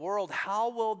light in the world. How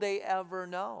will they ever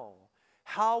know?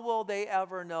 How will they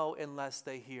ever know unless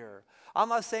they hear? I'm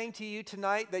not saying to you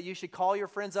tonight that you should call your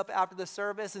friends up after the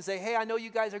service and say, hey, I know you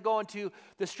guys are going to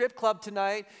the strip club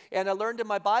tonight, and I learned in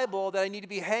my Bible that I need to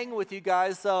be hanging with you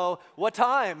guys, so what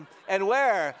time and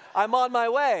where? I'm on my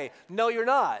way. No, you're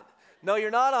not. No,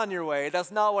 you're not on your way.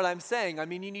 That's not what I'm saying. I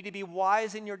mean, you need to be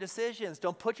wise in your decisions.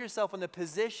 Don't put yourself in a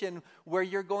position where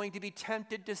you're going to be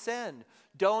tempted to sin.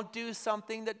 Don't do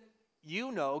something that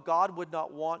God would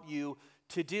not want you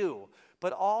to do.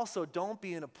 But also, don't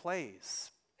be in a place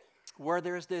where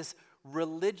there's this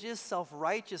religious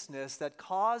self-righteousness that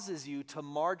causes you to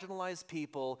marginalize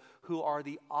people who are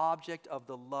the object of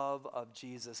the love of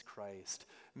Jesus Christ.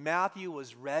 Matthew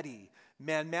was ready.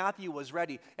 Man, Matthew was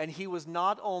ready. And he was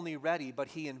not only ready, but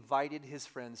he invited his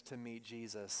friends to meet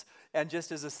Jesus. And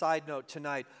just as a side note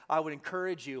tonight, I would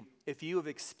encourage you, if you have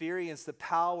experienced the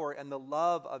power and the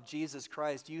love of Jesus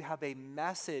Christ, you have a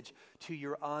message to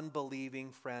your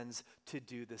unbelieving friends to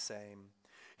do the same.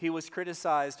 He was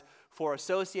criticized for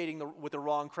associating with the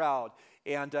wrong crowd,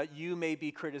 and you may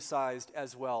be criticized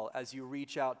as well as you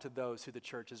reach out to those who the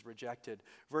church has rejected.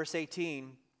 Verse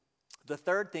 18, the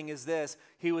third thing is this: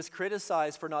 he was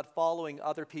criticized for not following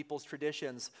other people's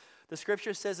traditions. The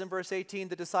scripture says in verse 18,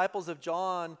 the disciples of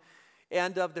John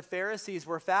and of the Pharisees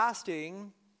were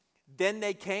fasting. Then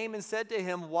they came and said to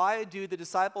him, why do the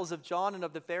disciples of John and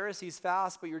of the Pharisees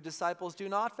fast, but your disciples do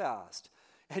not fast?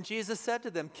 And Jesus said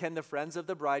to them, can the friends of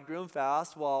the bridegroom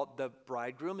fast while the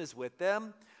bridegroom is with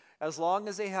them? As long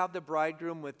as they have the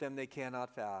bridegroom with them, they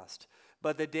cannot fast.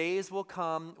 But the days will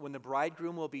come when the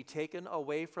bridegroom will be taken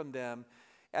away from them,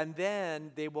 and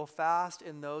then they will fast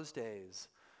in those days.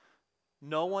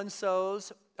 No one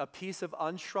sews a piece of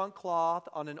unshrunk cloth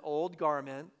on an old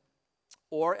garment,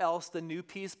 or else the new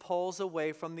piece pulls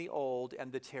away from the old,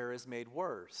 and the tear is made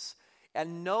worse.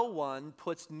 And no one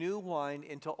puts new wine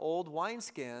into old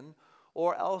wineskin,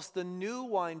 or else the new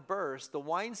wine bursts the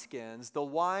wineskins, the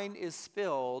wine is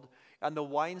spilled, and the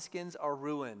wineskins are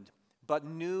ruined. But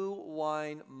new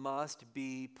wine must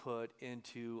be put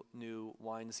into new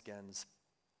wineskins.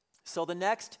 So the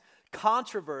next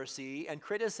controversy and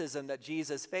criticism that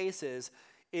Jesus faces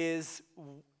is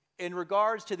in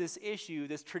regards to this issue,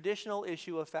 this traditional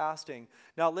issue of fasting.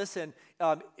 Now listen,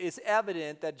 it's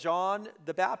evident that John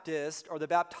the Baptist, or the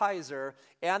baptizer,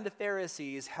 and the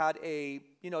Pharisees had a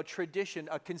tradition,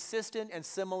 a consistent and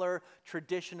similar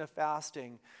tradition of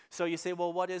fasting. So you say,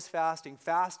 well, what is fasting?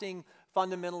 Fasting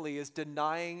fundamentally is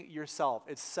denying yourself.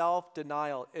 It's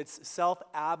self-denial. It's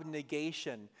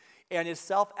self-abnegation. And it's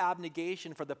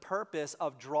self-abnegation for the purpose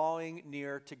of drawing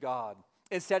near to God.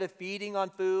 Instead of feeding on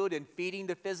food and feeding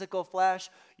the physical flesh,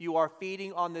 you are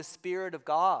feeding on the Spirit of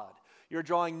God. You're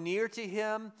drawing near to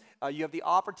Him. You have the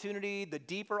opportunity, the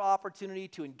deeper opportunity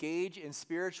to engage in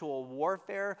spiritual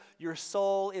warfare. Your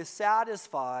soul is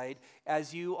satisfied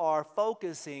as you are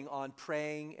focusing on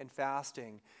praying and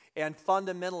fasting. And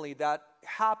fundamentally, that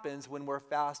happens when we're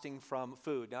fasting from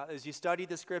food. Now, as you study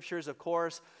the scriptures, of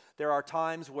course, there are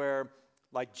times where,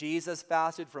 like Jesus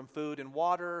fasted from food and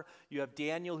water. You have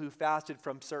Daniel who fasted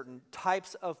from certain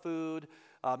types of food.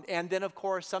 And then, of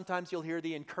course, sometimes you'll hear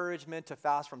the encouragement to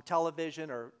fast from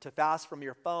television or to fast from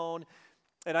your phone.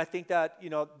 And I think that,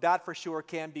 that for sure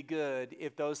can be good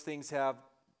if those things have,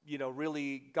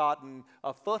 really gotten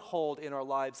a foothold in our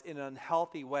lives in an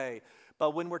unhealthy way.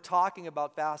 But when we're talking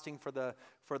about fasting for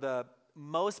the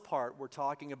most part, we're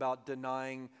talking about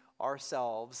denying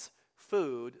ourselves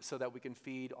food so that we can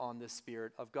feed on the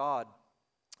Spirit of God.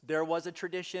 There was a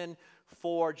tradition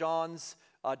for John's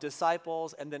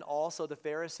disciples and then also the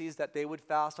Pharisees that they would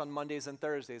fast on Mondays and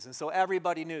Thursdays. And so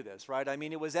everybody knew this, right? I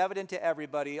mean, it was evident to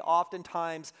everybody.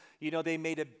 Oftentimes, they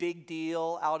made a big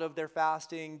deal out of their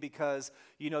fasting because,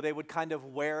 they would kind of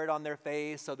wear it on their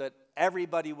face so that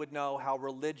everybody would know how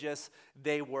religious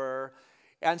they were.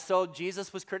 And so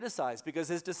Jesus was criticized because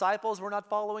his disciples were not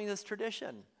following this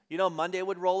tradition. Monday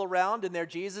would roll around and there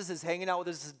Jesus is hanging out with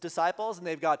his disciples and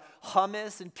they've got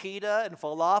hummus and pita and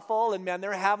falafel and man,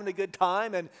 they're having a good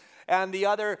time. And the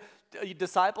other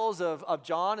disciples of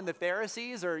John and the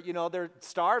Pharisees are, they're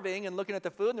starving and looking at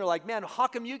the food and they're like, man, how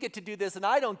come you get to do this and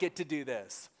I don't get to do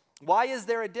this? Why is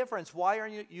there a difference? Why are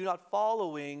you not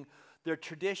following the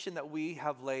tradition that we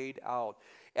have laid out?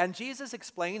 And Jesus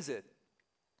explains it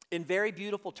in very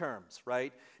beautiful terms,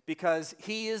 right? Because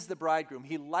he is the bridegroom.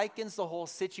 He likens the whole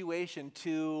situation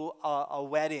to a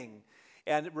wedding.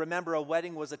 And remember, a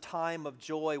wedding was a time of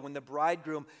joy when the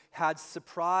bridegroom had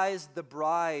surprised the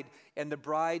bride and the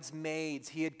bride's maids.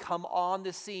 He had come on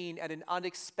the scene at an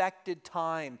unexpected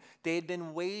time. They had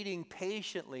been waiting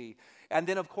patiently. And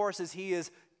then, of course, as he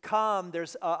is come,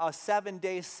 there's a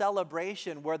 7-day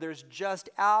celebration where there's just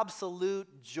absolute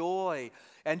joy.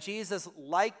 And Jesus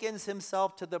likens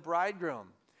himself to the bridegroom.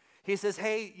 He says,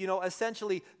 hey,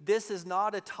 essentially, this is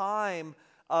not a time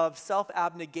of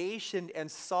self-abnegation and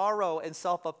sorrow and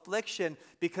self-affliction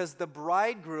because the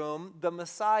bridegroom, the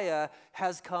Messiah,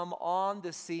 has come on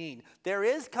the scene. There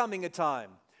is coming a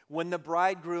time when the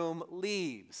bridegroom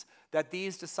leaves that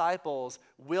these disciples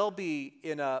will be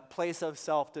in a place of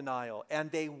self-denial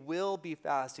and they will be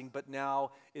fasting, but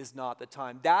now is not the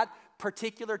time. That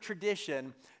particular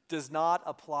tradition does not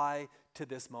apply to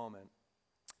this moment.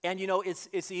 And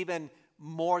it's even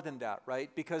more than that,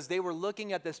 right? Because they were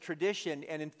looking at this tradition,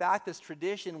 and in fact, this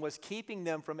tradition was keeping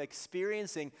them from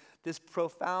experiencing this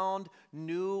profound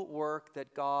new work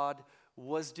that God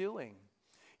was doing.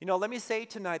 Let me say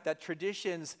tonight that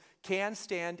traditions can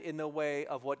stand in the way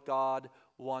of what God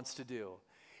wants to do.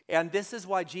 And this is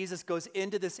why Jesus goes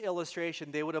into this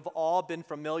illustration they would have all been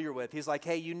familiar with. He's like,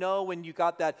 hey, when you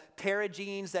got that pair of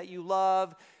jeans that you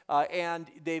love, and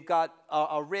they've got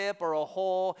a rip or a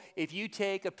hole, if you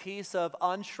take a piece of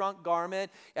unshrunk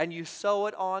garment and you sew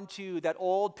it onto that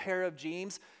old pair of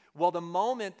jeans, well, the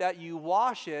moment that you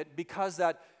wash it, because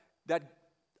that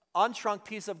unshrunk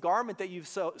piece of garment that you've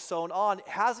sewn on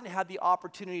hasn't had the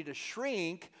opportunity to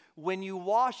shrink, when you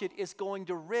wash it, it's going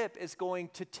to rip, it's going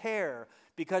to tear,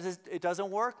 because it doesn't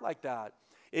work like that.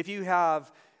 If you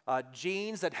have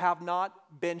jeans that have not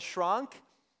been shrunk,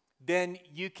 then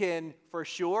you can for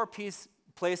sure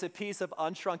place a piece of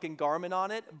unshrunken garment on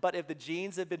it. But if the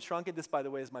jeans have been shrunken, this, by the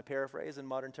way, is my paraphrase in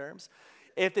modern terms.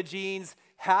 If the jeans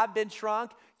have been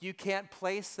shrunk, you can't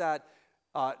place that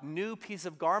new piece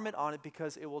of garment on it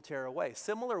because it will tear away.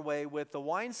 Similar way with the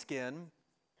wineskin,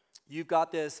 you've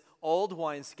got this old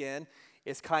wineskin.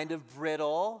 It's kind of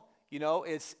brittle,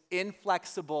 it's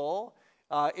inflexible,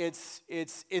 it's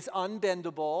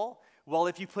unbendable. Well,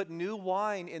 if you put new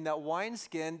wine in that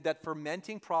wineskin, that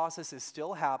fermenting process is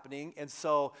still happening. And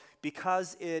so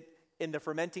because it, in the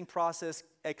fermenting process,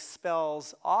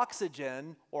 expels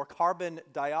oxygen or carbon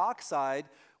dioxide,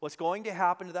 what's going to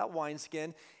happen to that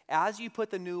wineskin, as you put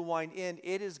the new wine in,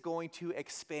 it is going to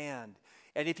expand.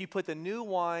 And if you put the new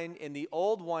wine in the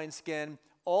old wineskin,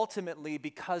 ultimately,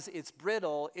 because it's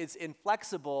brittle, it's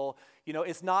inflexible,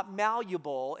 it's not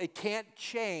malleable, it can't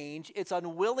change, it's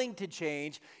unwilling to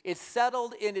change, it's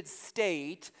settled in its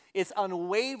state, it's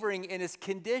unwavering in its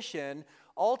condition,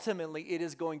 ultimately it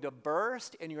is going to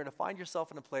burst, and you're going to find yourself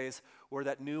in a place where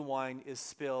that new wine is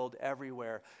spilled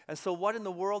everywhere. And so what in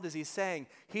the world is he saying?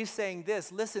 He's saying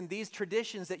this: listen, these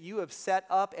traditions that you have set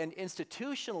up and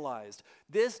institutionalized,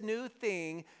 this new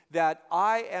thing that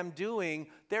I am doing,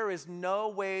 there is no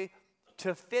way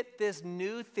to fit this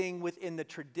new thing within the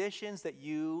traditions that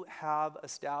you have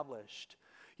established.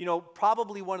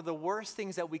 Probably one of the worst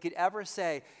things that we could ever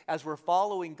say as we're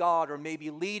following God or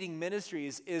maybe leading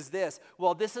ministries is this: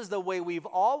 well, this is the way we've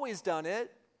always done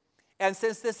it, and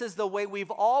since this is the way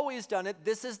we've always done it,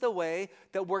 this is the way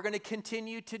that we're going to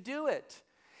continue to do it.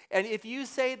 And if you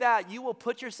say that, you will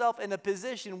put yourself in a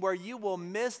position where you will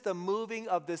miss the moving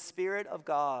of the Spirit of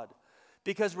God,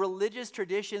 because religious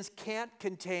traditions can't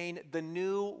contain the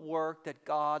new work that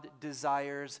God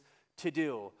desires to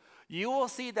do. You will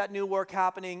see that new work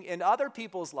happening in other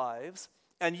people's lives,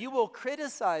 and you will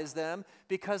criticize them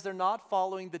because they're not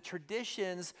following the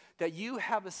traditions that you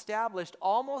have established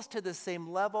almost to the same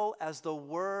level as the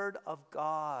Word of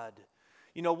God.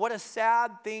 What a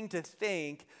sad thing to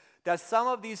think that some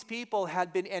of these people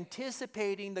had been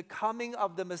anticipating the coming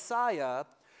of the Messiah,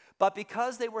 but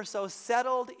because they were so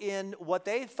settled in what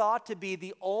they thought to be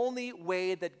the only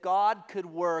way that God could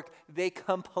work, they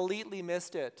completely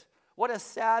missed it. What a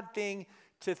sad thing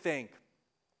to think.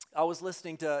 I was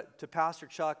listening to Pastor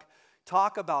Chuck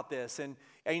talk about this, and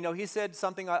he said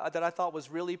something that I thought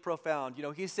was really profound.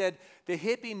 He said the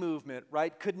hippie movement,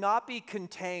 right, could not be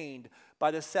contained by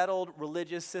the settled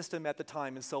religious system at the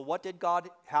time. And so what did God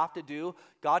have to do?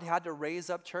 God had to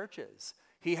raise up churches.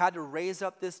 He had to raise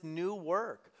up this new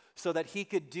work so that he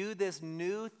could do this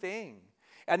new thing.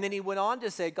 And then he went on to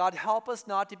say, God, help us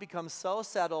not to become so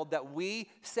settled that we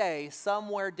say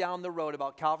somewhere down the road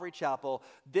about Calvary Chapel,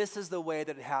 this is the way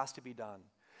that it has to be done.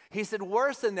 He said,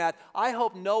 worse than that, I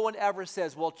hope no one ever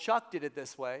says, well, Chuck did it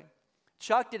this way.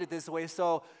 Chuck did it this way,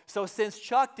 so since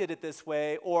Chuck did it this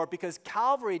way, or because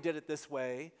Calvary did it this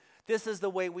way, this is the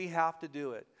way we have to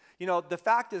do it. The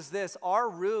fact is this: our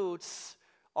roots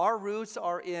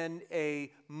are in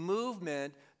a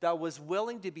movement that was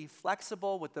willing to be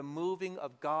flexible with the moving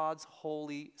of God's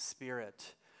Holy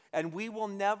Spirit. And we will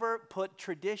never put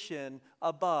tradition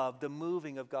above the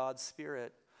moving of God's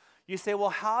Spirit. You say, well,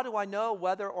 how do I know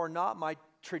whether or not my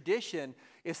tradition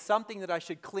is something that I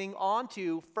should cling on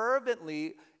to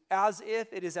fervently as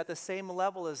if it is at the same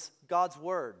level as God's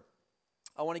Word?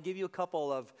 I want to give you a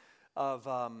couple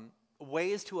of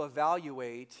ways to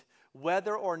evaluate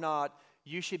whether or not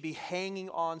you should be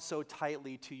hanging on so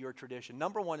tightly to your tradition.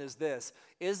 Number one is this: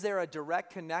 is there a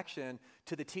direct connection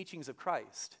to the teachings of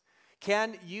Christ?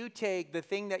 Can you take the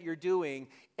thing that you're doing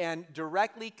and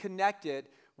directly connect it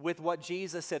with what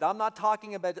Jesus said? I'm not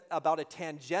talking about a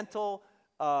tangential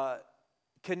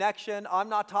connection. I'm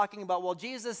not talking about, well,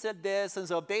 Jesus said this, and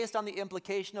so based on the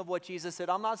implication of what Jesus said,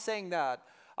 I'm not saying that.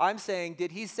 I'm saying,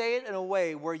 did he say it in a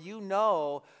way where you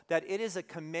know that it is a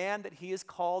command that he has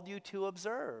called you to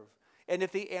observe? And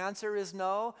if the answer is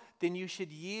no, then you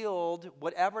should yield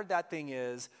whatever that thing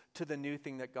is to the new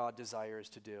thing that God desires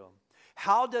to do.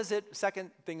 How does it,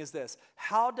 second thing is this,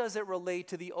 how does it relate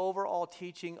to the overall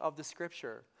teaching of the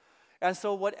Scripture? And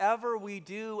so whatever we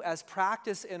do as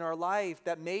practice in our life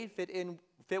that may fit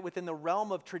within the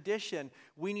realm of tradition,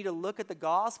 we need to look at the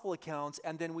gospel accounts,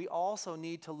 and then we also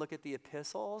need to look at the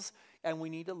epistles, and we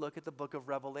need to look at the book of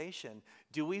Revelation.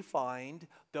 Do we find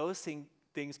those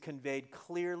things conveyed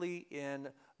clearly in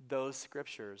those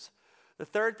scriptures? The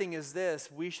third thing is this: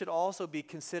 we should also be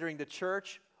considering the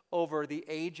church over the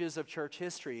ages of church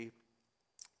history,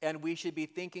 and we should be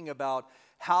thinking about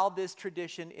how this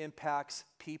tradition impacts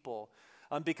people.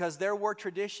 Because there were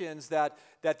traditions that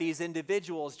these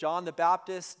individuals, John the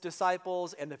Baptist's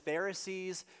disciples and the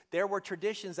Pharisees, there were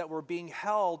traditions that were being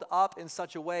held up in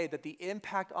such a way that the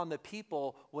impact on the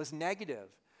people was negative.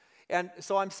 And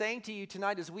so I'm saying to you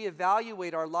tonight, as we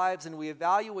evaluate our lives and we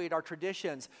evaluate our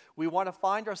traditions, we want to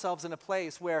find ourselves in a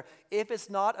place where if it's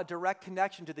not a direct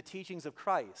connection to the teachings of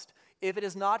Christ, if it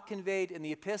is not conveyed in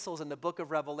the epistles and the book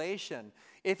of Revelation,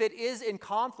 if it is in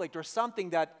conflict or something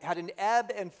that had an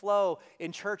ebb and flow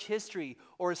in church history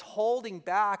or is holding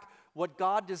back what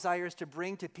God desires to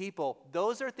bring to people,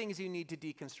 those are things you need to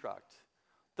deconstruct.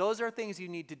 Those are things you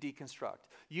need to deconstruct.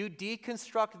 You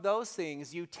deconstruct those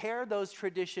things, you tear those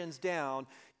traditions down,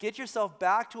 get yourself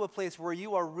back to a place where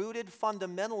you are rooted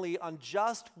fundamentally on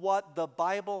just what the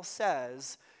Bible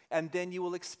says, and then you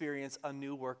will experience a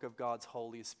new work of God's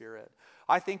Holy Spirit.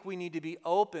 I think we need to be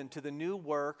open to the new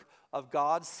work of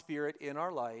God's Spirit in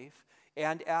our life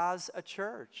and as a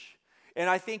church. And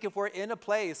I think if we're in a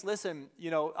place, listen,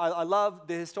 I love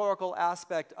the historical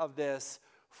aspect of this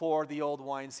for the old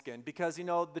wineskin. Because,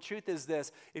 the truth is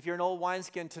this: if you're an old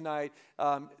wineskin tonight,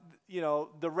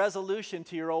 the resolution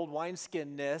to your old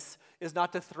wineskinness is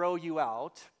not to throw you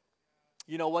out.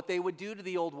 What they would do to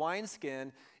the old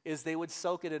wineskin is they would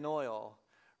soak it in oil,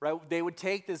 right? They would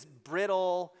take this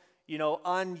brittle,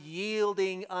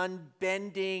 unyielding,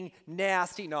 unbending,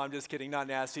 nasty, no, I'm just kidding, not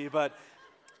nasty, but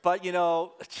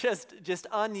just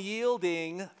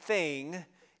unyielding thing,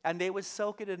 and they would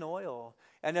soak it in oil.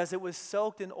 And as it was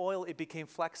soaked in oil, it became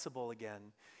flexible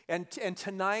again. And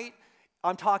tonight,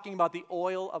 I'm talking about the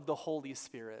oil of the Holy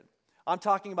Spirit. I'm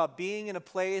talking about being in a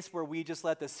place where we just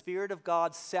let the Spirit of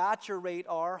God saturate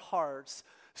our hearts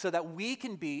so that we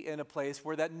can be in a place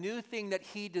where that new thing that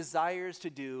He desires to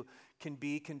do can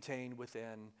be contained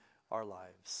within our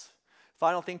lives.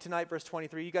 Final thing tonight, verse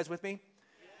 23. You guys with me?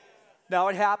 Now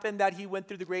it happened that he went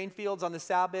through the grain fields on the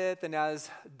Sabbath, and as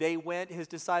they went, his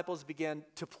disciples began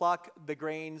to pluck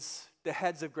the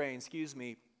heads of grain,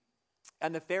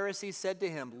 And the Pharisees said to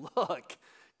him, look,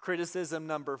 criticism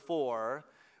number 4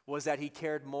 was that he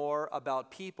cared more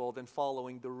about people than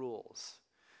following the rules.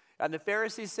 And the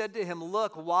Pharisees said to him,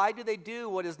 look, why do they do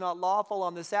what is not lawful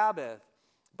on the Sabbath?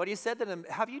 But he said to them,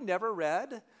 have you never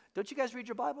read? Don't you guys read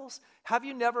your Bibles? Have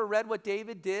you never read what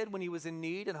David did when he was in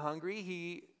need and hungry?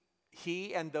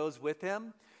 He and those with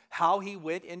him, how he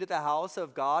went into the house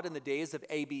of God in the days of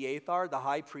Abiathar, the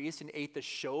high priest, and ate the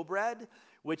showbread,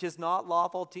 which is not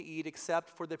lawful to eat except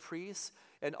for the priests,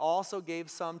 and also gave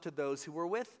some to those who were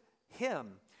with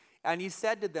him. And he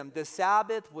said to them, the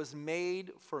Sabbath was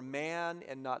made for man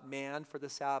and not man for the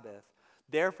Sabbath.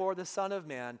 Therefore the Son of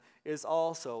Man is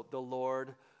also the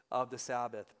Lord of the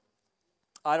Sabbath.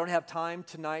 I don't have time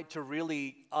tonight to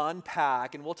really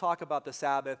unpack, and we'll talk about the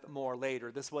Sabbath more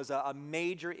later. This was a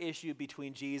major issue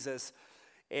between Jesus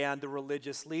and the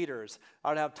religious leaders. I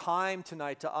don't have time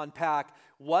tonight to unpack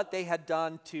what they had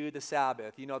done to the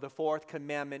Sabbath, the fourth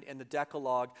commandment in the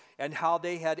Decalogue, and how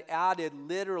they had added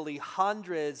literally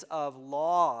hundreds of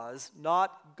laws,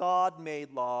 not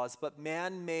God-made laws, but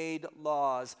man-made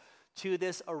laws, to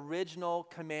this original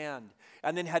command,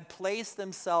 and then had placed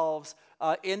themselves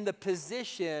in the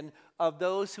position of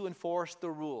those who enforced the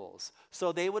rules.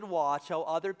 So they would watch how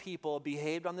other people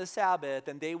behaved on the Sabbath,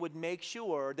 and they would make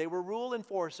sure they were rule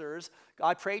enforcers.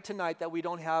 I pray tonight that we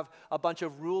don't have a bunch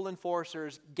of rule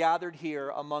enforcers gathered here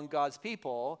among God's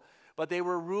people, but they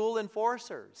were rule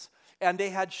enforcers. And they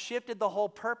had shifted the whole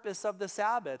purpose of the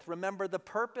Sabbath. Remember, the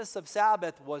purpose of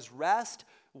Sabbath was rest,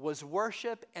 was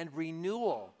worship, and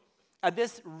renewal. And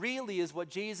this really is what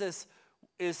Jesus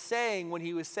is saying when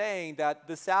he was saying that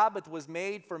the Sabbath was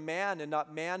made for man and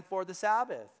not man for the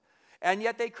Sabbath. And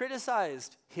yet they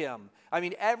criticized him.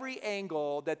 Every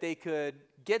angle that they could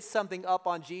get something up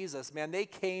on Jesus, they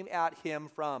came at him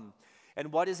from.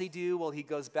 And what does he do? Well, he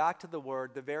goes back to the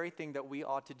word, the very thing that we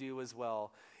ought to do as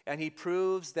well. And he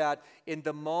proves that in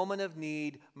the moment of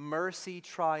need, mercy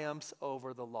triumphs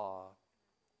over the law.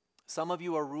 Some of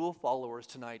you are rule followers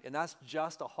tonight, and that's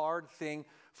just a hard thing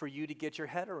for you to get your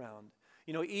head around.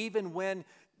 You know, even when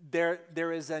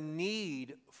there is a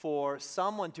need for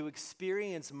someone to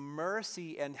experience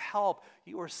mercy and help,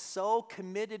 you are so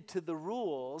committed to the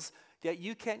rules that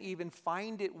you can't even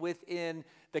find it within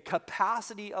the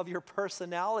capacity of your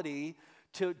personality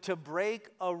to break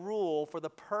a rule for the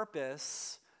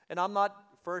purpose. And I'm not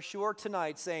for sure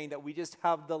tonight saying that we just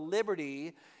have the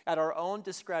liberty at our own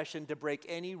discretion to break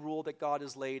any rule that God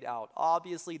has laid out.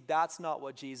 Obviously, that's not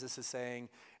what Jesus is saying,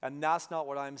 and that's not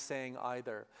what I'm saying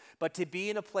either. But to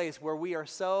be in a place where we are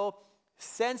so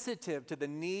sensitive to the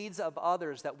needs of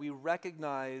others that we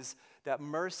recognize that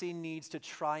mercy needs to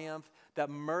triumph, that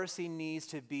mercy needs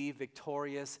to be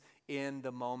victorious in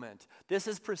the moment. This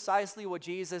is precisely what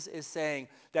Jesus is saying,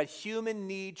 that human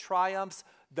need triumphs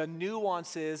the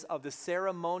nuances of the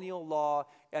ceremonial law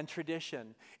and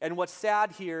tradition. And what's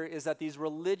sad here is that these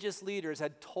religious leaders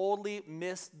had totally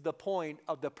missed the point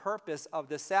of the purpose of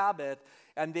the Sabbath,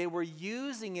 and they were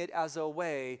using it as a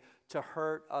way to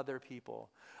hurt other people.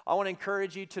 I want to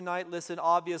encourage you tonight, listen,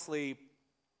 obviously,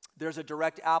 there's a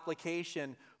direct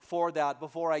application for that.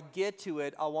 Before I get to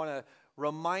it, I want to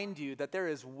remind you that there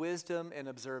is wisdom in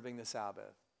observing the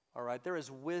Sabbath. All right, there is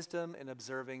wisdom in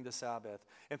observing the Sabbath.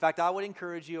 In fact, I would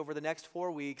encourage you over the next 4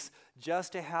 weeks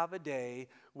just to have a day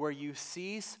where you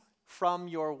cease from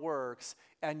your works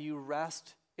and you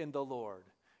rest in the Lord.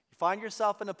 You find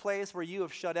yourself in a place where you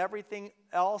have shut everything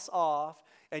else off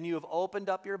and you have opened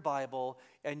up your Bible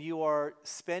and you are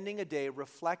spending a day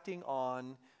reflecting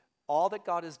on all that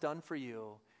God has done for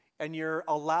you, and you're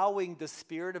allowing the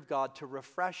Spirit of God to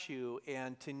refresh you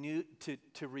and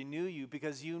to renew you,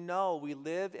 because you know we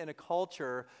live in a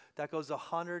culture that goes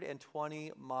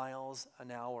 120 miles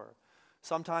an hour.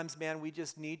 Sometimes, man, we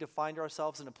just need to find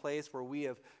ourselves in a place where we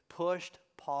have pushed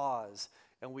pause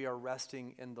and we are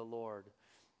resting in the Lord.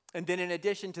 And then in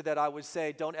addition to that, I would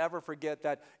say, don't ever forget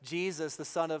that Jesus, the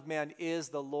Son of Man, is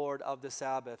the Lord of the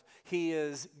Sabbath. He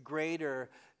is greater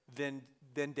than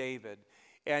David.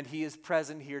 And he is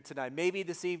present here tonight. Maybe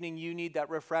this evening you need that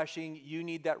refreshing, you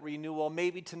need that renewal.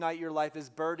 Maybe tonight your life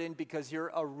is burdened because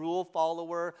you're a rule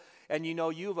follower and you know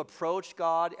you've approached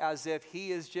God as if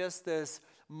he is just this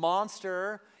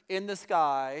monster in the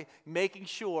sky, making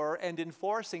sure and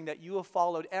enforcing that you have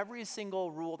followed every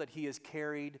single rule that he has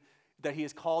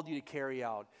called you to carry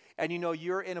out. And you know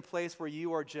you're in a place where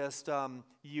you are just,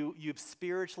 you've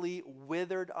spiritually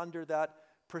withered under that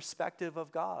perspective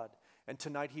of God. And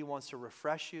tonight he wants to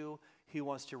refresh you. He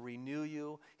wants to renew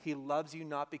you. He loves you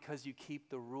not because you keep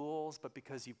the rules, but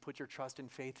because you put your trust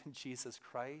and faith in Jesus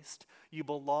Christ. You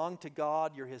belong to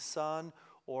God. You're his son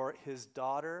or his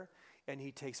daughter. And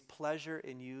he takes pleasure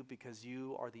in you because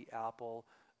you are the apple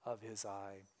of his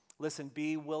eye. Listen,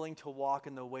 be willing to walk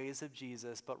in the ways of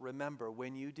Jesus. But remember,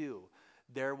 when you do,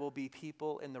 there will be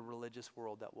people in the religious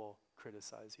world that will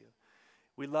criticize you.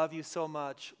 We love you so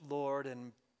much, Lord,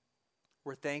 and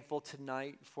we're thankful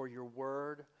tonight for your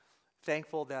word,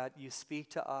 thankful that you speak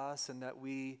to us and that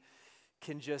we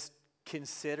can just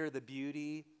consider the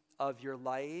beauty of your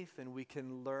life, and we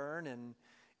can learn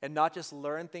and not just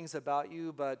learn things about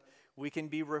you, but we can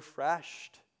be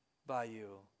refreshed by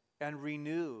you and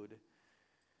renewed.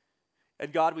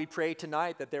 And God, we pray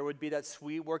tonight that there would be that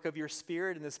sweet work of your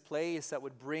Spirit in this place that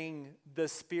would bring the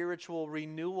spiritual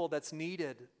renewal that's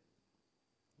needed.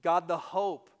 God, the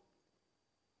hope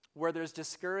where there's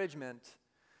discouragement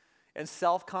and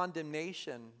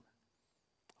self-condemnation.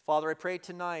 Father, I pray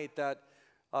tonight that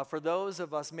for those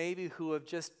of us maybe who have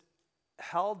just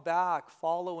held back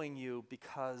following you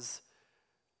because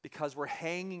we're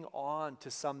hanging on to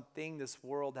something this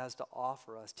world has to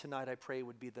offer us, tonight I pray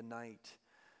would be the night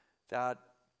that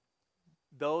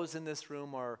those in this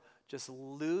room are just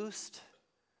loosed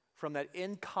from that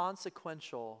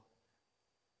inconsequential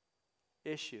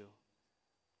issue,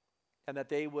 and that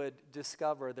they would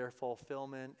discover their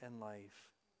fulfillment and life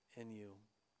in you.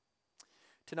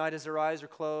 Tonight, as our eyes are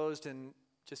closed, and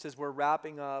just as we're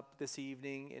wrapping up this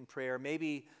evening in prayer,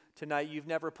 maybe tonight you've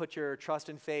never put your trust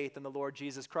and faith in the Lord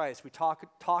Jesus Christ. We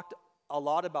talked a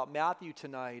lot about Matthew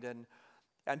tonight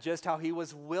and just how he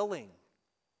was willing.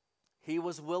 He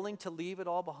was willing to leave it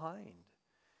all behind.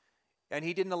 And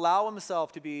he didn't allow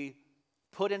himself to be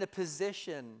put in a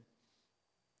position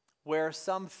where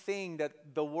something that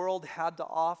the world had to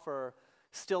offer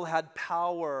still had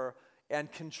power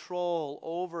and control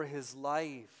over his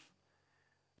life.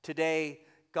 Today,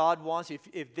 God wants you,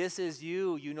 if this is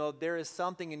you, you know there is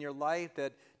something in your life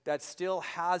that that still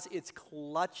has its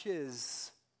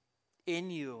clutches in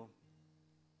you.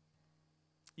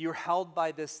 You're held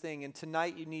by this thing, and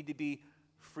tonight you need to be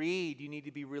freed. You need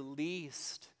to be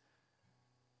released.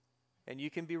 And you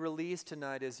can be released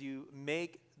tonight as you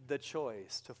make the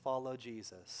choice to follow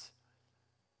Jesus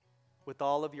with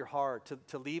all of your heart,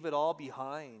 to leave it all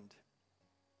behind,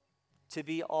 to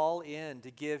be all in, to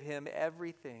give him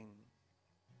everything,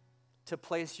 to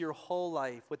place your whole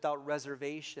life without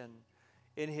reservation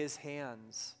in his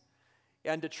hands,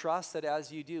 and to trust that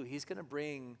as you do, he's going to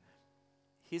bring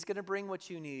what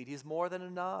you need. He's more than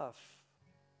enough.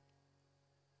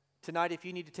 Tonight, if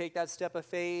you need to take that step of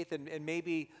faith, and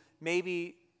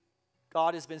maybe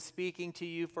God has been speaking to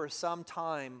you for some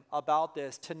time about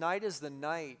this, tonight is the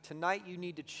night. Tonight you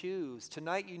need to choose.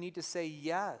 Tonight you need to say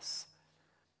yes.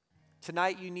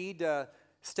 Tonight you need to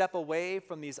step away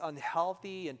from these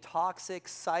unhealthy and toxic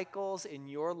cycles in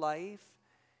your life,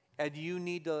 and you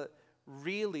need to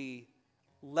really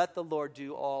let the Lord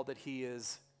do all that he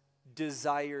is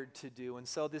desired to do. And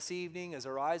so this evening, as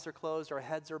our eyes are closed, our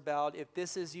heads are bowed, if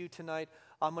this is you tonight,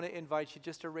 I'm going to invite you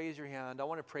just to raise your hand. I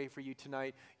want to pray for you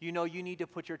tonight. You know you need to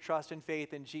put your trust and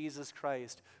faith in Jesus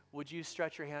Christ. Would you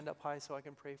stretch your hand up high so I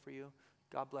can pray for you?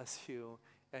 God bless you,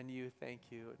 and you, thank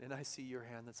you. And I see your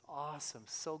hand. That's awesome.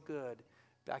 So good.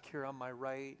 Back here on my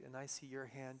right, and I see your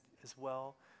hand as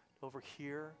well. Over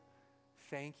here,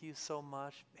 thank you so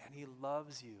much. Man, he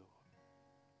loves you.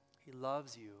 He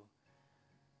loves you.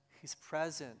 He's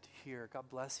present here. God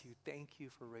bless you. Thank you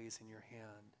for raising your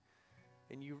hand.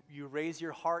 And you raise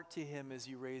your heart to him as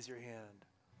you raise your hand.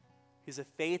 He's a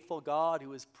faithful God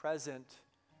who is present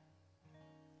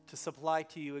to supply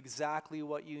to you exactly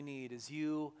what you need as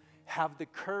you have the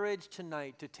courage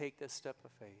tonight to take this step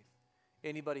of faith.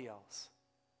 Anybody else?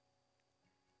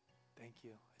 Thank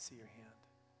you. I see your hand.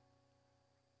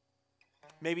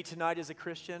 Maybe tonight as a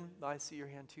Christian, I see your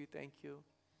hand too. Thank you.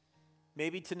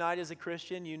 Maybe tonight as a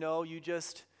Christian,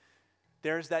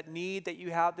 there's that need that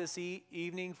you have this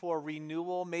evening for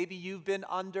renewal. Maybe you've been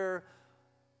under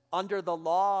the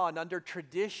law and under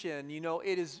tradition.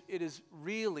 It is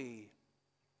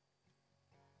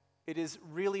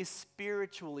really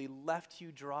spiritually left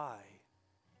you dry.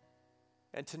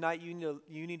 And tonight you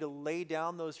need to lay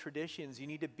down those traditions. You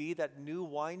need to be that new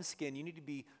wineskin. You need to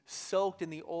be soaked in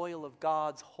the oil of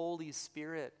God's Holy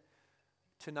Spirit.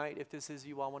 Tonight, if this is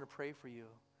you, I want to pray for you.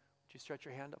 Would you stretch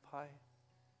your hand up high?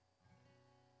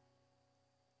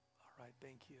 All right,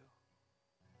 thank you.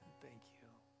 Thank you.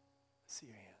 I see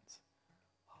your hands.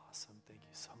 Awesome, thank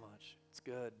you so much. It's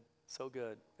good, so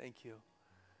good. Thank you.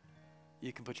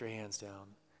 You can put your hands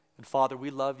down. And Father,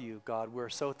 we love you, God. We're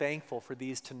so thankful for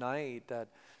these tonight that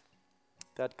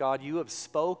God, you have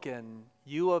spoken.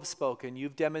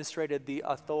 You've demonstrated the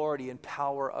authority and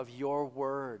power of your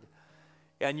word.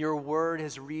 And your word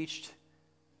has reached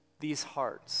these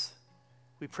hearts.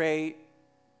 We pray,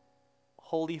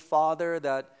 Holy Father,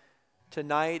 that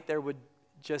tonight there would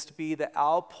just be the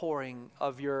outpouring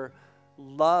of your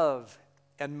love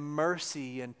and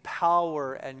mercy and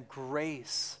power and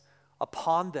grace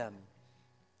upon them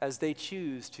as they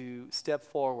choose to step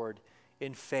forward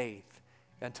in faith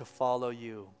and to follow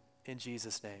you. In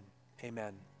Jesus' name,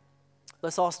 amen.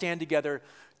 Let's all stand together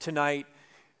tonight.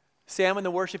 Sam and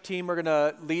the worship team are going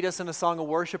to lead us in a song of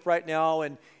worship right now.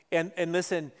 And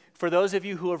listen, for those of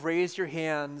you who have raised your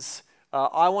hands,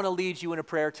 I want to lead you in a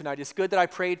prayer tonight. It's good that I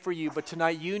prayed for you, but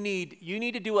tonight you need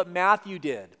to do what Matthew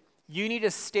did. You need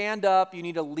to stand up, you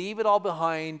need to leave it all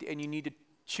behind, and you need to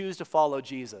choose to follow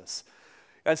Jesus.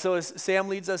 And so as Sam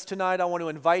leads us tonight, I want to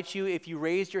invite you, if you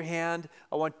raised your hand,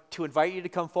 I want to invite you to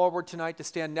come forward tonight to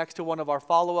stand next to one of our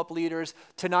follow-up leaders.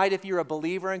 Tonight, if you're a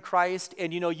believer in Christ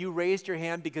and you raised your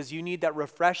hand because you need that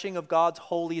refreshing of God's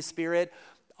Holy Spirit,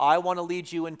 I want to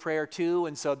lead you in prayer too.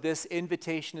 And so this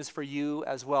invitation is for you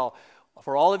as well.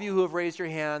 For all of you who have raised your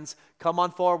hands, come on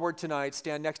forward tonight,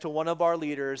 stand next to one of our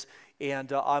leaders,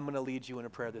 and I'm going to lead you in a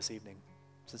prayer this evening.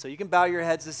 So you can bow your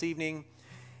heads this evening.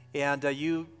 And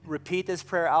you repeat this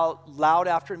prayer out loud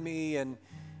after me and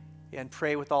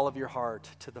pray with all of your heart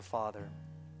to the Father.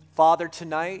 Father,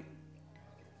 tonight,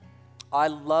 I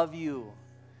love you,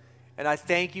 and I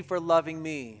thank you for loving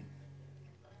me.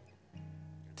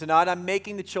 Tonight, I'm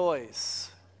making the choice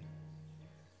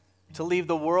to leave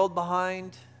the world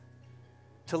behind,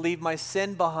 to leave my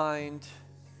sin behind,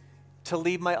 to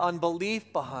leave my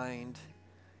unbelief behind,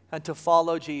 and to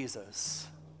follow Jesus.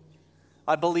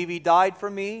 I believe he died for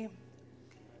me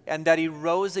and that he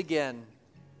rose again.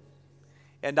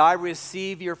 And I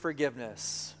receive your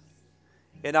forgiveness.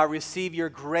 And I receive your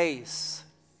grace.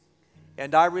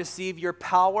 And I receive your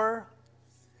power.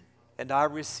 And I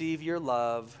receive your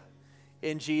love.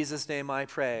 In Jesus' name I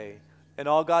pray. And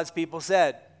all God's people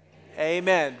said,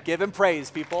 Amen. Give him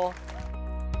praise, people.